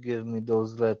able to give me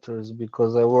those letters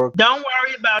because I work. Don't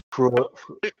worry about what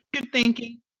you're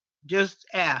thinking. Just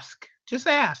ask. Just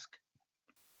ask.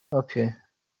 Okay,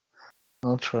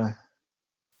 I'll try.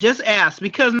 Just ask,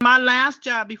 because my last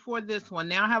job before this one,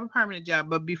 now I have a permanent job,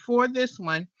 but before this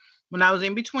one, when I was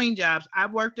in between jobs, I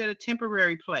worked at a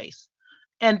temporary place,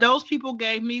 and those people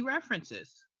gave me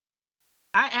references.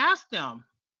 I asked them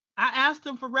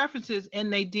for references,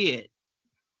 and they did.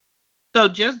 So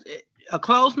just a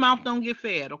closed mouth don't get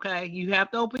fed, okay? You have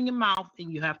to open your mouth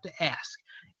and you have to ask.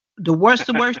 The worst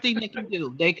thing they can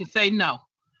do, they can say no,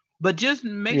 but just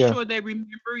make sure they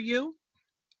remember you.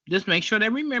 Just make sure they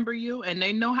remember you and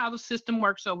they know how the system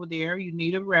works over there. You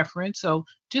need a reference, so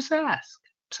just ask.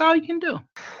 That's all you can do.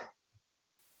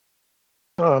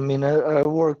 I mean, I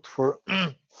worked for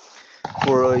a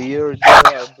year there.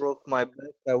 I broke my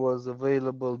back. I was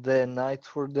available day and night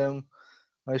for them.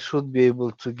 I should be able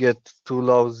to get 2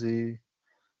 lousy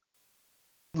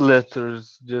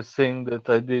letters just saying that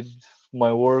I did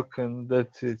my work and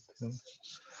that's it.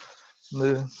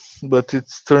 But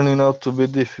it's turning out to be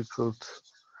difficult.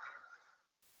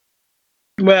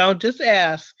 Well, just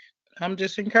ask. I'm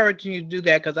just encouraging you to do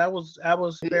that because I was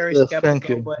very skeptical. Thank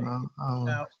you. But,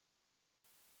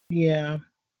 yeah.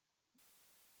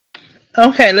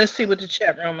 Okay, let's see what the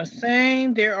chat room is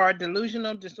saying. There are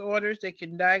delusional disorders. They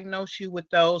can diagnose you with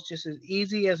those just as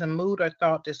easy as a mood or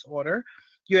thought disorder.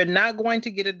 You're not going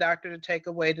to get a doctor to take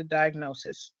away the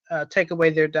diagnosis, take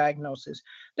away their diagnosis.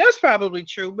 That's probably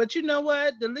true. But you know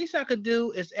what? The least I could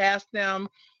do is ask them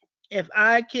if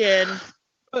I can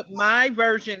put my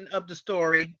version of the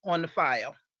story on the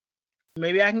file.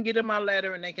 Maybe I can get them my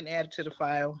letter and they can add it to the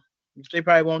file. They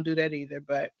probably won't do that either,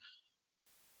 but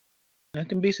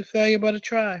nothing beats a failure but a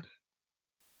try.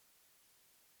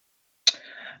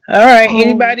 All right,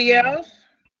 anybody else?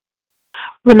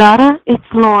 Renata, it's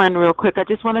Lauren real quick. I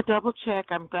just want to double check.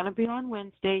 I'm going to be on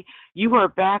Wednesday. You are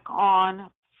back on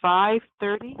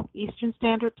 5:30 Eastern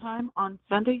Standard Time on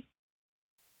Sunday?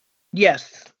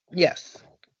 Yes. Just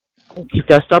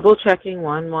double checking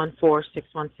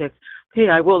 114616. Okay,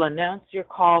 I will announce your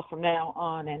call from now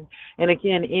on. And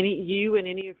again, you and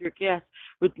any of your guests,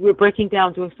 we're breaking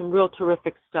down, doing some real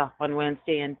terrific stuff on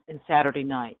Wednesday and Saturday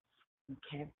night.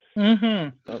 Okay.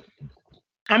 I'm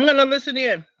gonna listen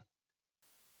in.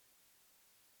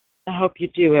 I hope you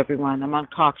do, everyone. I'm on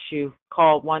TalkShoe.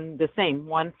 Call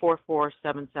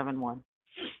 144-771.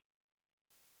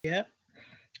 Yep.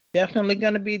 Definitely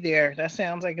going to be there. That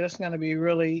sounds like it's going to be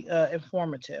really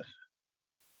informative.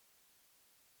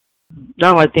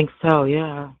 No, I think so,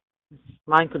 yeah.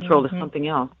 Mind control is something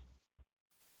else.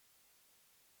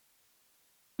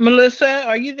 Melissa,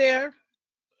 are you there?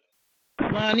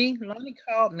 Lonnie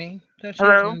called me. She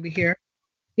Hello? was going to be here.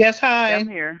 Yes, hi. I'm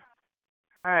here.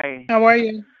 Hi. How are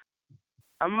you?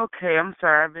 I'm okay. I'm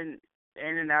sorry. I've been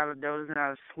in and out of dozing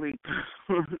out of sleep.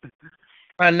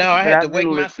 I know. I had to wake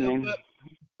myself up.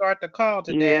 Start the call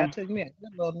today. Yeah. I took me a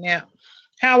good little nap.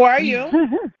 How are you?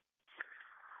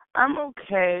 I'm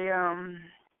okay.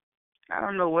 I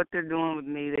don't know what they're doing with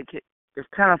me. It's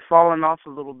kind of fallen off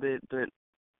a little bit, but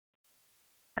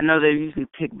I know they usually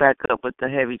pick back up with the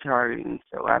heavy targeting,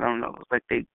 so I don't know. It's like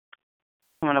they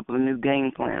coming up with a new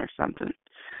game plan or something.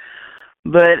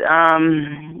 But other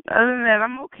than that,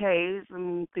 I'm okay. I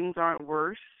mean, things aren't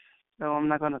worse, so I'm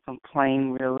not going to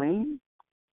complain really.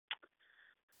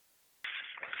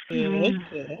 Good.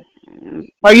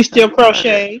 Are you still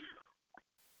crocheting?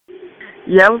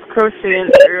 Yeah, I was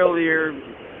crocheting earlier.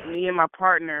 Me and my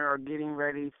partner are getting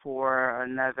ready for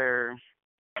another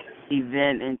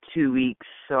event in 2 weeks,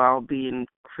 so I'll be in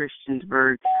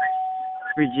Christiansburg,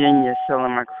 Virginia,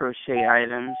 selling my crochet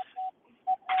items.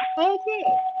 Oh, good.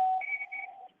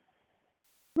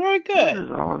 Very good.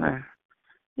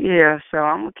 Yeah, so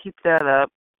I'm going to keep that up.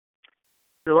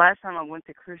 The last time I went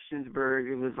to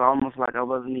Christiansburg, it was almost like I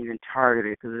wasn't even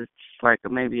targeted because it's like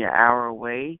maybe an hour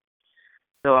away.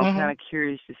 So I'm kind of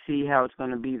curious to see how it's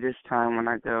going to be this time when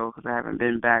I go because I haven't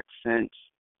been back since.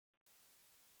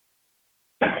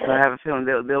 So I have a feeling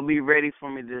they'll be ready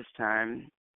for me this time,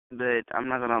 but I'm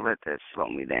not going to let that slow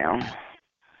me down.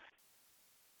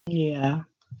 Yeah.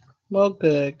 Well,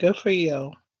 good. Good for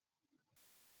you.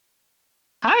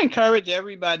 I encourage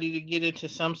everybody to get into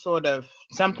some sort of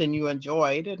something you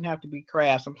enjoy. It doesn't have to be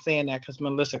crafts. I'm saying that because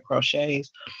Melissa crochets,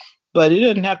 but it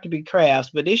doesn't have to be crafts.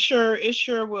 But it sure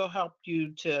will help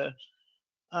you to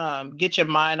get your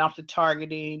mind off the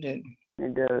targeting and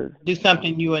it does. do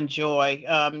something you enjoy.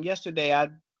 Yesterday, I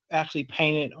actually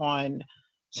painted on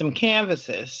some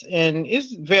canvases, and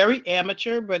it's very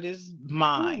amateur, but it's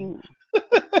mine.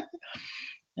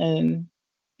 and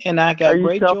I got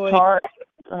great joy. Self-taught?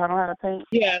 I don't know how to paint.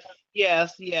 Yes.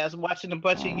 Watching a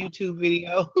bunch of YouTube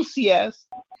videos. Yes.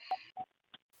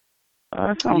 Oh,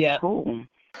 that sounds cool.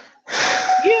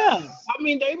 Yeah, I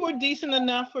mean, they were decent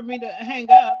enough for me to hang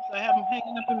up. So I have them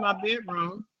hanging up in my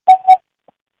bedroom.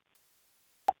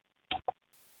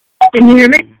 Can you hear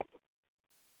me?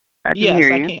 I can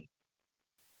hear you. I can.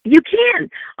 You can.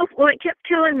 Oh, well, it kept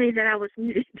telling me that I was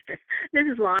muted. This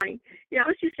is Lonnie. Yeah, I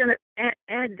was just going to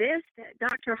add this, that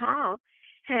Dr. Hall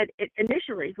had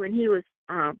initially, when he was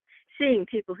seeing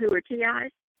people who were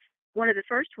TIs, one of the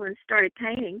first ones started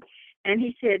painting, and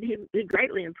he said he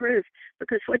greatly improved,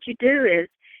 because what you do is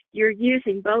you're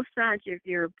using both sides of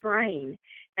your brain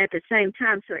at the same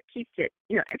time, so it keeps it,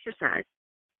 exercised.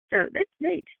 So that's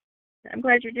neat. I'm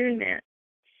glad you're doing that.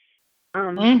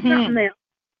 Something else.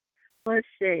 Let's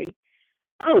see.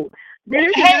 Oh,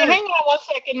 there's hang on 1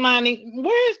 second, Lonnie.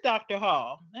 Where is Dr.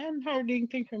 Hall? I haven't heard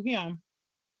anything from him.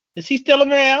 Is he still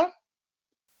around?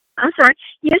 I'm sorry.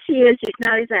 Yes, he is. He's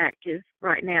not as active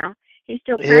right now. He's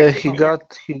still practicing.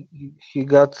 Yeah, he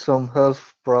got some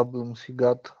health problems. He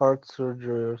got heart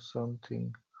surgery or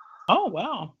something. Oh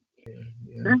wow.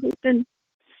 Yeah. He's been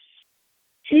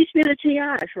a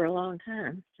TI for a long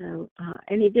time. So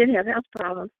and he did have health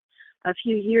problems a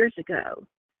few years ago.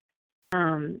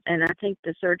 And I think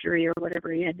the surgery or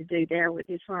whatever he had to do there with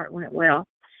his heart went well.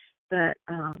 But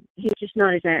he's just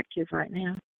not as active right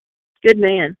now. Good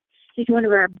man. He's one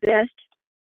of our best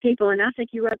people, and I think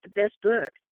he wrote the best book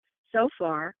so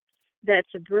far that's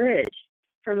a bridge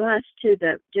from us to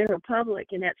the general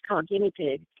public, and that's called Guinea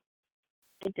Pigs.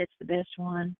 I think that's the best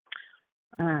one.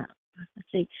 Let's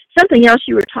see. Something else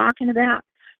you were talking about,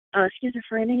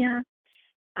 schizophrenia.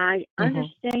 I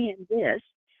understand this,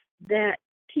 that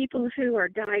people who are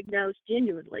diagnosed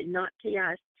genuinely, not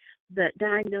TIs, but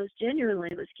diagnosed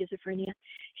genuinely with schizophrenia,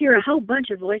 hear a whole bunch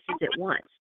of voices at once.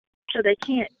 So they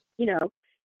can't,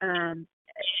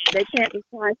 they can't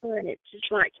decipher, and it's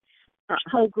just like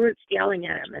whole groups yelling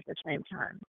at them at the same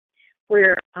time.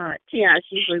 Where TIs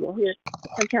usually will hear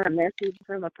some kind of message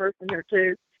from a person or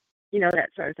two, that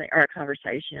sort of thing, or a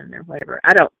conversation or whatever.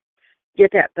 I don't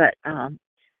get that, but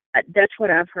that's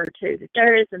what I've heard too. That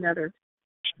there is another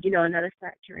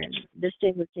factor in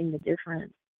distinguishing the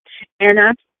difference. And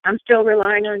I'm still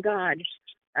relying on God.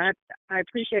 I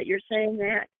appreciate your saying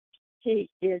that. He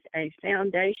is a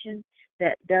foundation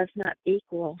that does not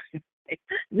equal,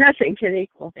 nothing can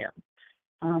equal him.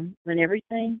 When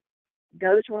everything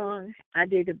goes wrong, I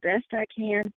do the best I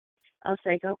can. I'll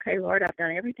say, okay, Lord, I've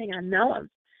done everything I know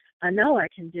I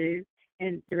can do,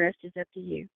 and the rest is up to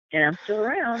you. And I'm still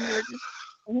around.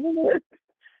 We're just,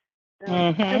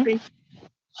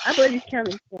 I believe he's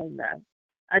coming soon, though.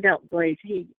 I don't believe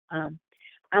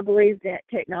I believe that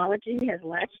technology has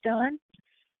latched on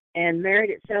and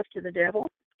married itself to the devil,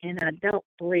 and I don't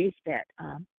believe that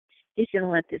he's going to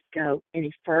let this go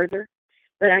any further.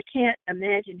 But I can't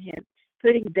imagine him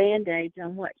putting Band-Aids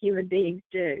on what human beings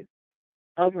do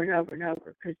over and over and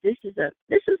over, because this is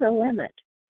a limit.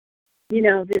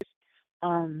 This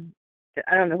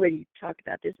I don't know whether you talked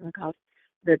about this because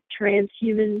the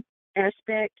transhuman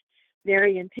aspect,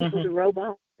 marrying people to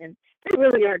robots, and they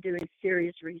really are doing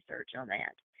serious research on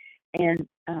that, and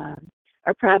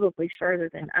are probably further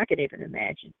than I could even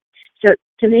imagine. So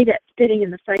to me, that's spitting in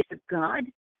the face of God,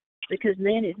 because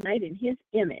man is made in his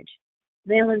image,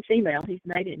 male and female. He's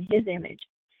made in his image,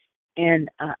 and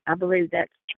I believe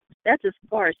that's as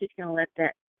far as he's going to let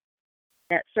that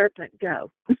serpent go.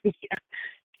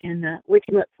 And we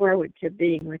can look forward to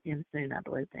being with him soon. I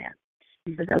believe that,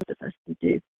 for those of us who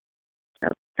do. So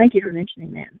thank you for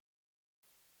mentioning that.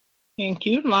 Thank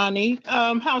you, Lonnie.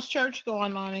 How's church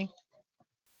going, Lonnie?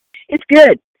 It's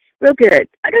good, real good.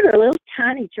 I go to a little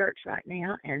tiny church right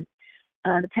now, and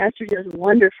the pastor does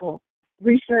wonderful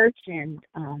research. And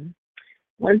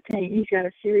one thing, he's got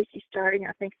a series he's starting.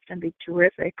 I think it's going to be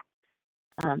terrific.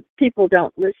 People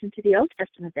don't listen to the Old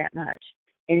Testament that much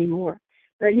anymore,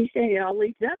 but he's saying it all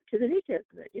leads up to the New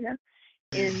Testament,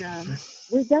 And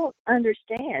we don't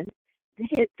understand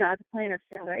God's plan of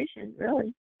salvation,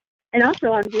 really. And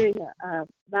also, I'm doing a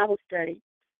Bible study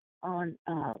on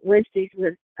Wednesdays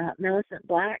with Millicent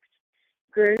Black's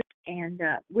group, and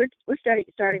we're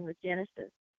starting with Genesis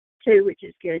 2, which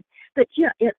is good. But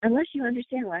unless you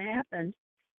understand what happened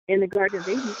in the Garden of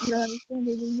Eden, you don't understand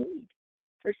any need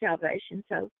for salvation.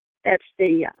 So that's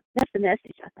the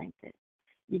message I think that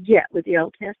you get with the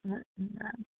Old Testament.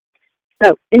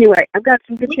 So anyway, I've got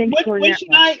some good things going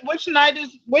on.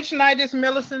 Which night is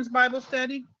Millicent's Bible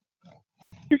study?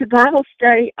 There's a Bible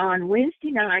study on Wednesday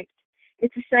nights.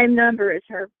 It's the same number as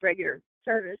her regular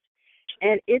service,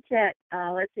 and it's at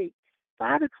 5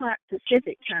 o'clock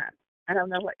Pacific time. I don't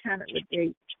know what time it would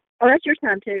be. Oh, that's your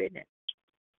time too, isn't it?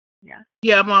 Yeah.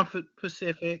 Yeah, I'm on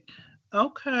Pacific.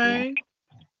 Okay.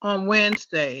 On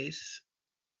Wednesdays.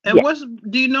 And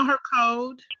do you know her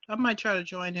code? I might try to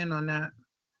join in on that.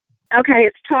 Okay,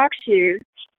 it's TalkShoe,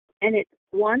 and it's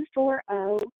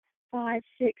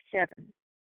 140567.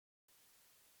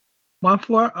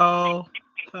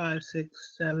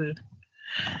 140567.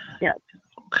 Yeah.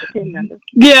 Okay.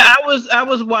 Yeah, I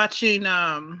was watching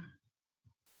I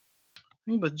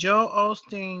think it was Joel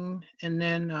Osteen and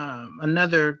then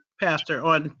another pastor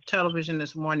on television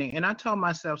this morning, and I told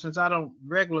myself, since I don't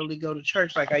regularly go to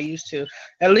church like I used to,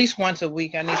 at least once a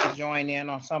week I need to join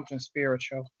in on something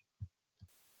spiritual.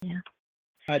 Yeah,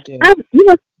 I do.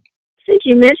 Since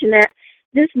you mentioned that,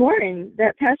 this morning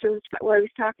that pastor was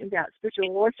talking about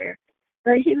spiritual warfare,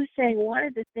 but he was saying one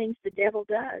of the things the devil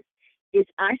does is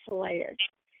isolate us,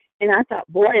 and I thought,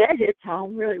 boy, that hits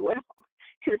home really well,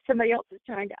 because somebody else is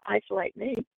trying to isolate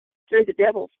me through the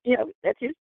devil. That's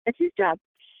his job.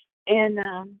 And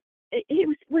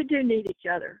we do need each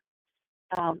other.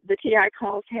 The TI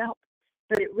calls help,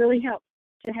 but it really helps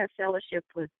to have fellowship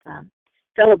with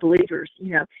fellow believers.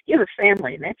 You have a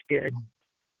family, and that's good.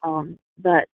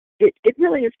 But it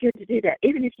really is good to do that,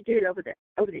 even if you do it over the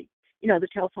the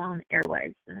telephone,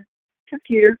 airwaves, the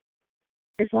computer,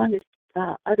 as long as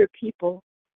other people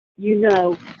in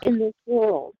this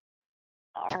world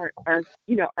are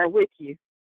with you.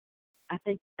 I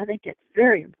think that's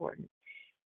very important.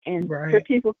 And for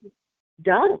people who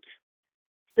don't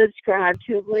subscribe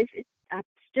to a belief, I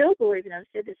still believe, and I've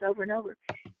said this over and over,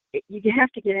 you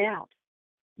have to get out.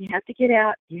 You have to get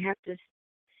out. You have to,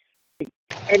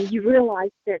 and you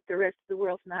realize that the rest of the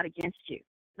world's not against you.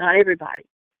 Not everybody.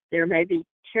 There may be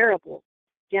terrible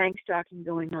gang stalking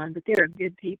going on, but there are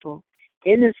good people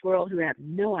in this world who have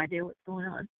no idea what's going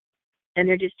on, and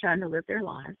they're just trying to live their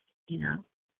lives.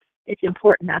 It's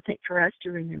important, I think, for us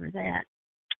to remember that.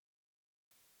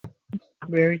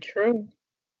 Very true.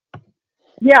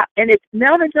 Yeah, and if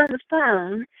Melvin's on the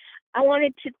phone, I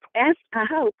wanted to ask,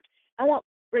 I won't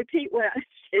repeat what I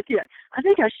said yet. I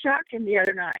think I shocked him the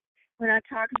other night when I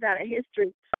talked about a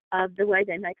history of the way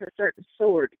they make a certain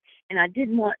sword, and I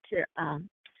didn't want to,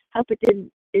 hope it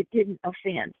didn't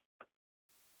offend.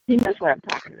 He knows what I'm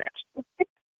talking about.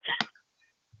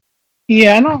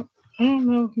 Yeah, I don't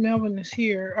know if Melvin is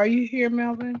here. Are you here,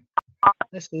 Melvin?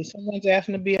 Let's see. Someone's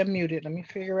asking to be unmuted. Let me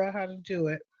figure out how to do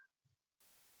it.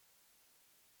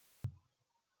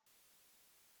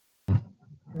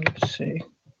 Let's see.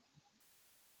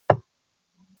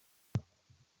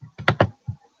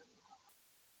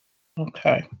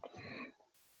 Okay.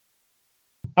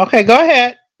 Okay, go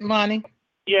ahead, Lonnie.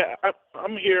 Yeah,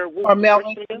 I'm here. Or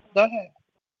Melvin. Go ahead.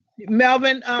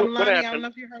 Melvin, what Lonnie, happened? I don't know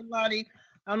if you heard Lonnie.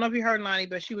 I don't know if you heard Lonnie,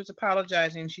 but she was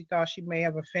apologizing. She thought she may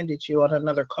have offended you on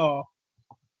another call.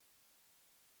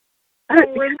 I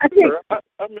mean,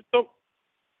 so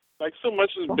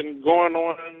much has been going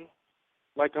on.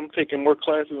 Like, I'm taking more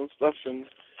classes and stuff, and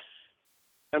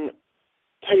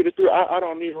tell you the truth, I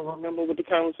don't even remember what the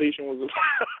conversation was about.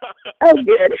 Oh,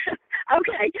 good.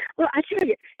 Okay. Well, I tell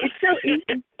you, it's so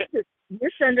easy to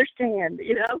misunderstand,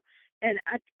 and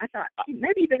I thought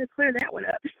maybe you better clear that one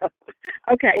up.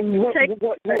 Okay. What do you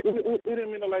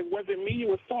mean? Like, was it me you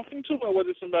was talking to, or was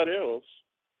it somebody else?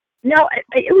 No,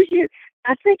 it was you.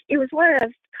 I think it was one of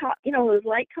those, those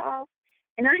late calls,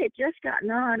 and I had just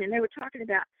gotten on, and they were talking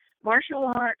about martial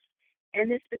arts and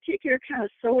this particular kind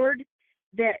of sword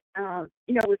that,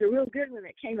 was a real good one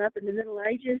that came up in the Middle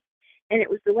Ages, and it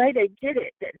was the way they did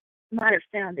it that might have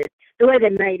sounded, the way they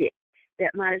made it,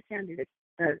 that might have sounded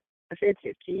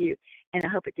offensive to you, and I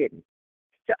hope it didn't.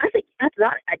 So I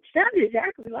thought it sounded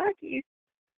exactly like you.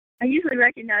 I usually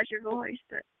recognize your voice,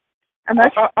 but I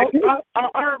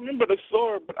remember the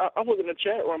sword, but I was in the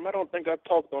chat room. I don't think I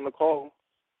talked on the call.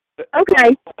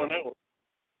 Okay.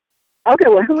 Okay,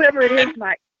 well, whoever it is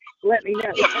might let me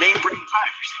know.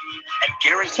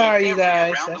 Sorry, you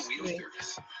guys. That's me.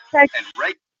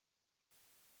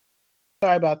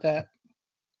 Sorry about that.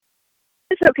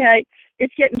 It's okay.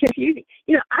 It's getting confusing.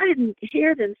 I didn't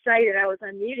hear them say that I was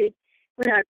unmuted.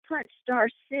 When I punched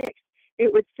 *6,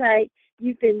 it would say,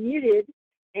 you've been muted,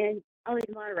 and only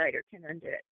the moderator can undo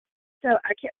it. So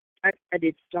I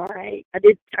did *8. I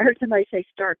heard somebody say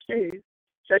 *2.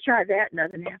 So I tried that,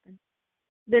 nothing happened.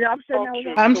 Then all of a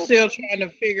sudden I'm still trying to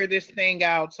figure this thing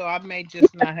out, so I may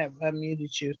just not have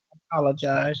unmuted you. I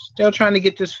apologize. Still trying to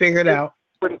get this figured out.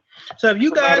 So if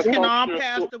you guys can all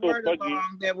pass the word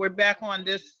along that we're back on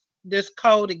this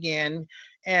code again,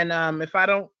 And if I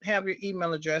don't have your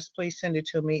email address, please send it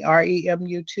to me,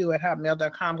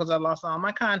 remu2@hotmail.com, because I lost all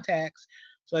my contacts.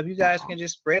 So if you guys can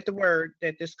just spread the word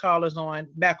that this call is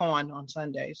back on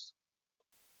Sundays.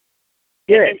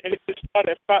 And it's not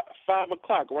at 5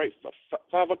 o'clock, right?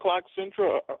 5 o'clock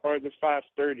Central, or is it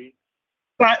 5:30?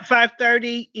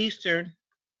 5:30 Eastern,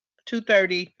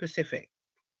 2:30 Pacific.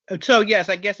 So yes,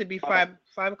 I guess it'd be 5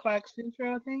 o'clock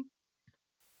Central, I think.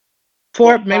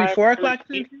 Maybe 4 o'clock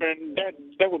Central.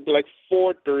 That would be like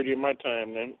 4:30 my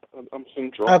time. Then I'm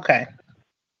Central. Okay.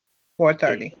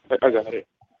 4:30. I got it.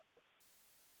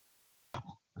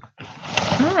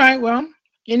 All right. Well,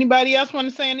 anybody else want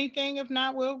to say anything? If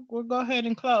not, we'll go ahead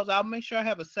and close. I'll make sure I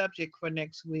have a subject for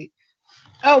next week.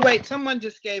 Oh wait, someone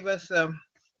just gave us an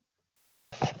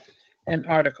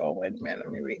article. Wait a minute,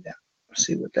 let me read that.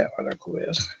 See what that article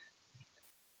is.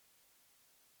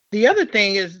 The other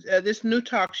thing is this new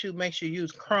TalkShoe makes you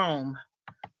use Chrome,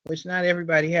 which not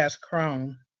everybody has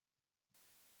Chrome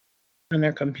on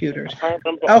their computers. I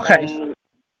remember, okay.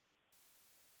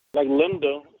 Like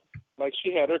Linda, like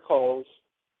she had her calls.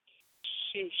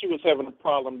 She was having a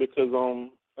problem because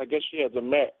I guess she has a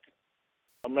Mac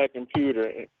computer,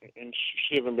 and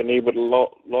she haven't been able to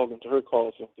log into her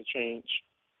calls since the change.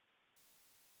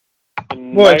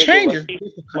 And well, it changes.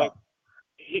 Like,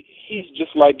 he's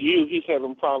just like you. He's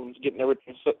having problems getting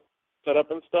everything set up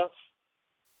and stuff.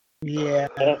 Yeah.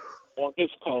 On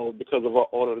his call because of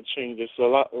all of the changes. So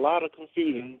a lot of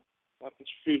confusion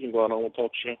going on with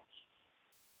TalkShoe.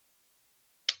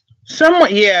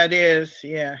 Somewhat, yeah, it is.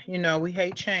 Yeah, we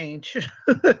hate change.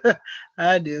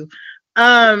 I do.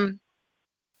 Someone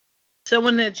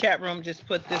in the chat room just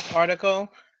put this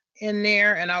article in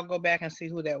there, and I'll go back and see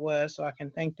who that was so I can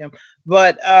thank them.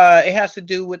 But it has to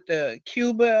do with the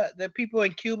people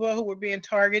in Cuba who were being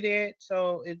targeted.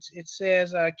 So it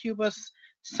says Cuba's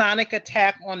sonic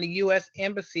attack on the U.S.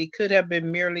 embassy could have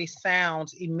been merely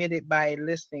sounds emitted by a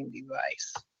listening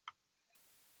device.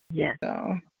 Yeah.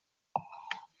 So.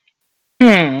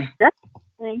 That's the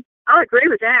thing. I'll agree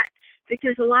with that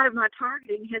because a lot of my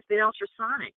targeting has been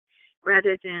ultrasonic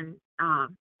rather than,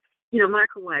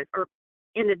 microwave or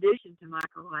in addition to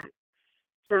microwave.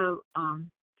 So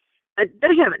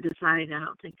they haven't decided, I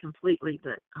don't think, completely,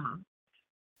 but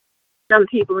some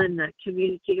people in the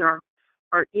community are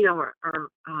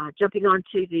jumping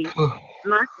onto the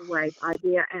microwave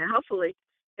idea, and hopefully,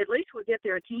 at least we'll get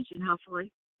their attention.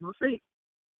 Hopefully, we'll see.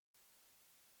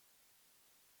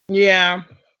 Yeah.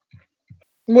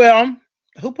 Well,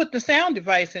 who put the sound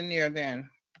device in there then?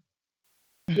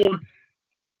 Yeah.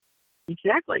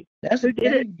 Exactly. That's who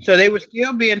did it. So they were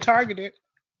still being targeted.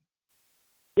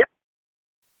 Yep.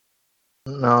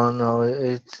 No,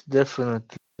 it's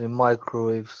definitely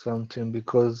microwave something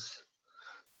because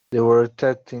they were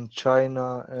attacked in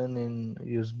China and in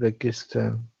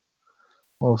Uzbekistan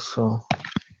also.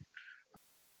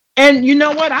 And you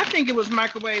know what? I think it was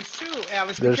microwaves too,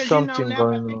 Alice. There's because something now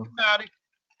going that I think on. about it,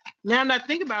 now that I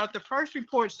think about it, the first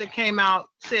reports that came out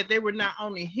said they were not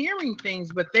only hearing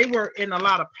things, but they were in a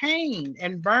lot of pain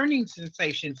and burning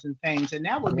sensations and things, and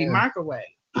that would be microwave.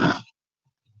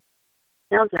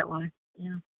 Sounds that way.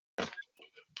 Yeah.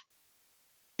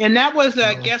 And that was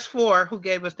Guest 4 who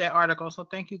gave us that article. So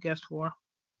thank you, Guest 4.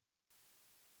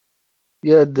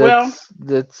 Yeah, that's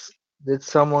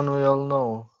someone we all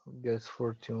know. Guest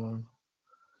 41.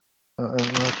 I'm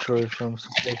not sure if I'm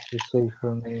supposed to say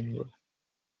her name, but.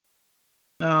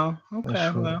 Oh, okay.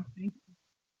 Sure.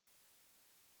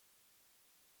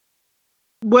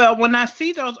 Well, when I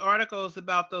see those articles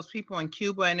about those people in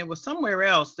Cuba, and it was somewhere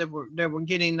else that were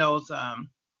getting those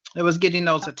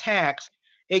attacks,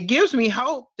 it gives me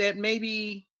hope that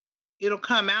maybe it'll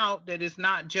come out that it's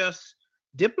not just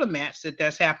diplomats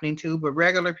that's happening to, but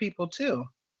regular people too.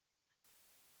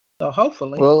 So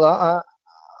hopefully. Well,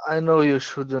 I know you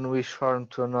shouldn't wish harm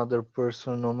to another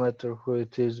person, no matter who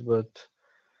it is, but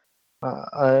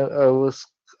I was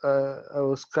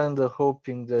kind of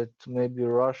hoping that maybe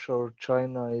Russia or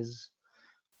China is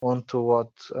onto what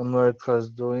America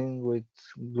is doing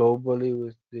globally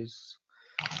with this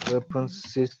weapons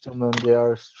system, and they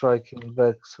are striking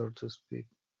back, so to speak.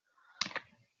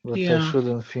 But I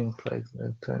shouldn't think like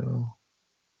that. I know.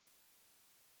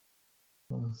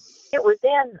 It was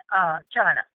in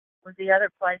China. Was the other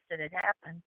place that it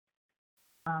happened.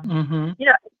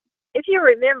 If you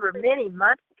remember, many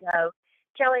months ago,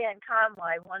 Kellyanne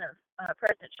Conway, one of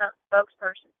President Trump's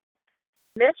spokespersons,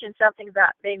 mentioned something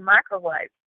about being microwaved,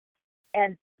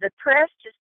 and the press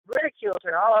just ridiculed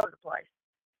her all over the place.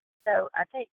 So I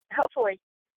think hopefully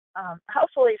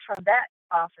from that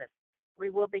office, we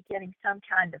will be getting some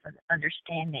kind of an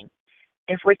understanding.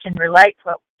 If we can relate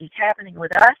what is happening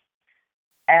with us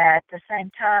at the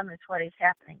same time as what is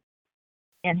happening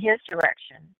in his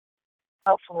direction.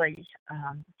 Hopefully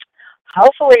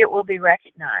it will be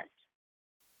recognized.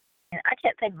 And I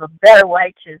can't think of a better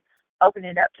way to open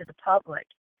it up to the public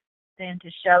than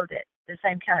to show that the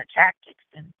same kind of tactics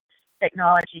and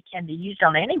technology can be used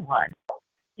on anyone,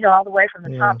 all the way from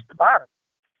the top to the bottom.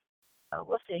 So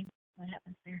we'll see what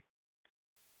happens there.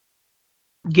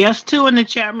 Guest 2 in the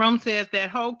chat room says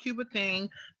that whole Cuba thing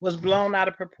was blown out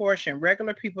of proportion.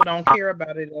 Regular people don't care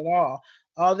about it at all.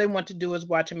 All they want to do is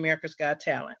watch America's Got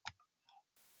Talent.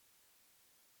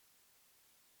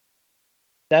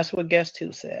 That's what guest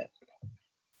 2 said.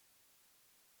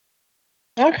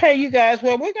 Okay, you guys.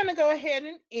 Well, we're going to go ahead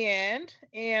and end.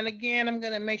 And again, I'm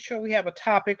going to make sure we have a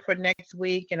topic for next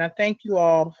week. And I thank you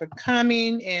all for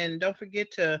coming. And don't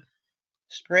forget to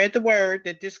spread the word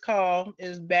that this call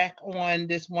is back on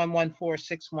this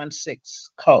 114616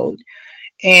 code.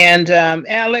 And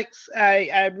Alex,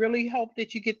 I really hope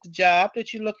that you get the job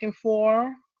that you're looking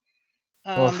for.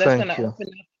 That's going to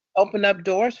open up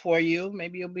doors for you.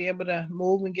 Maybe you'll be able to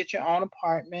move and get your own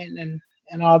apartment and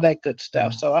all that good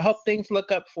stuff. So I hope things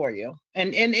look up for you.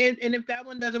 And if that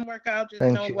one doesn't work out, just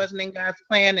know it wasn't in God's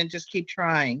plan and just keep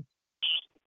trying.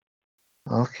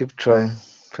 I'll keep trying.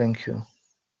 Thank you.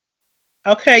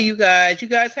 Okay, you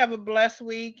guys have a blessed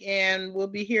week, and we'll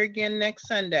be here again next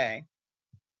Sunday.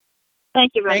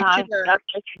 Thank you very much.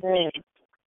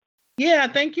 Yeah,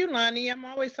 thank you, Lonnie. I'm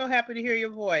always so happy to hear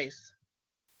your voice.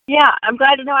 Yeah, I'm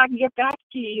glad to know I can get back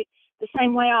to you the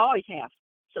same way I always have.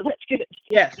 So that's good.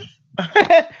 Yes.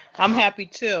 I'm happy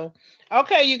too.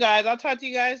 Okay, you guys. I'll talk to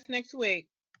you guys next week.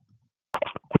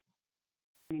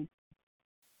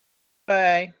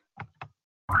 Bye.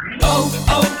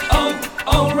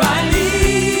 O'Reilly.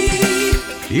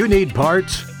 You need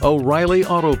parts? O'Reilly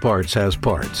Auto Parts has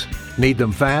parts. Need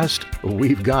them fast?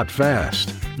 We've got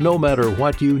fast. No matter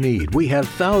what you need, we have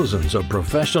thousands of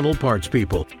professional parts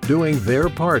people doing their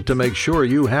part to make sure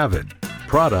you have it.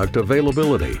 Product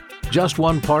availability. Just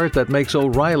one part that makes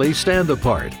O'Reilly stand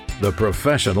apart. The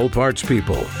professional parts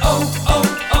people.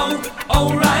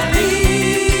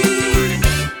 O'Reilly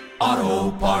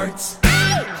Auto Parts.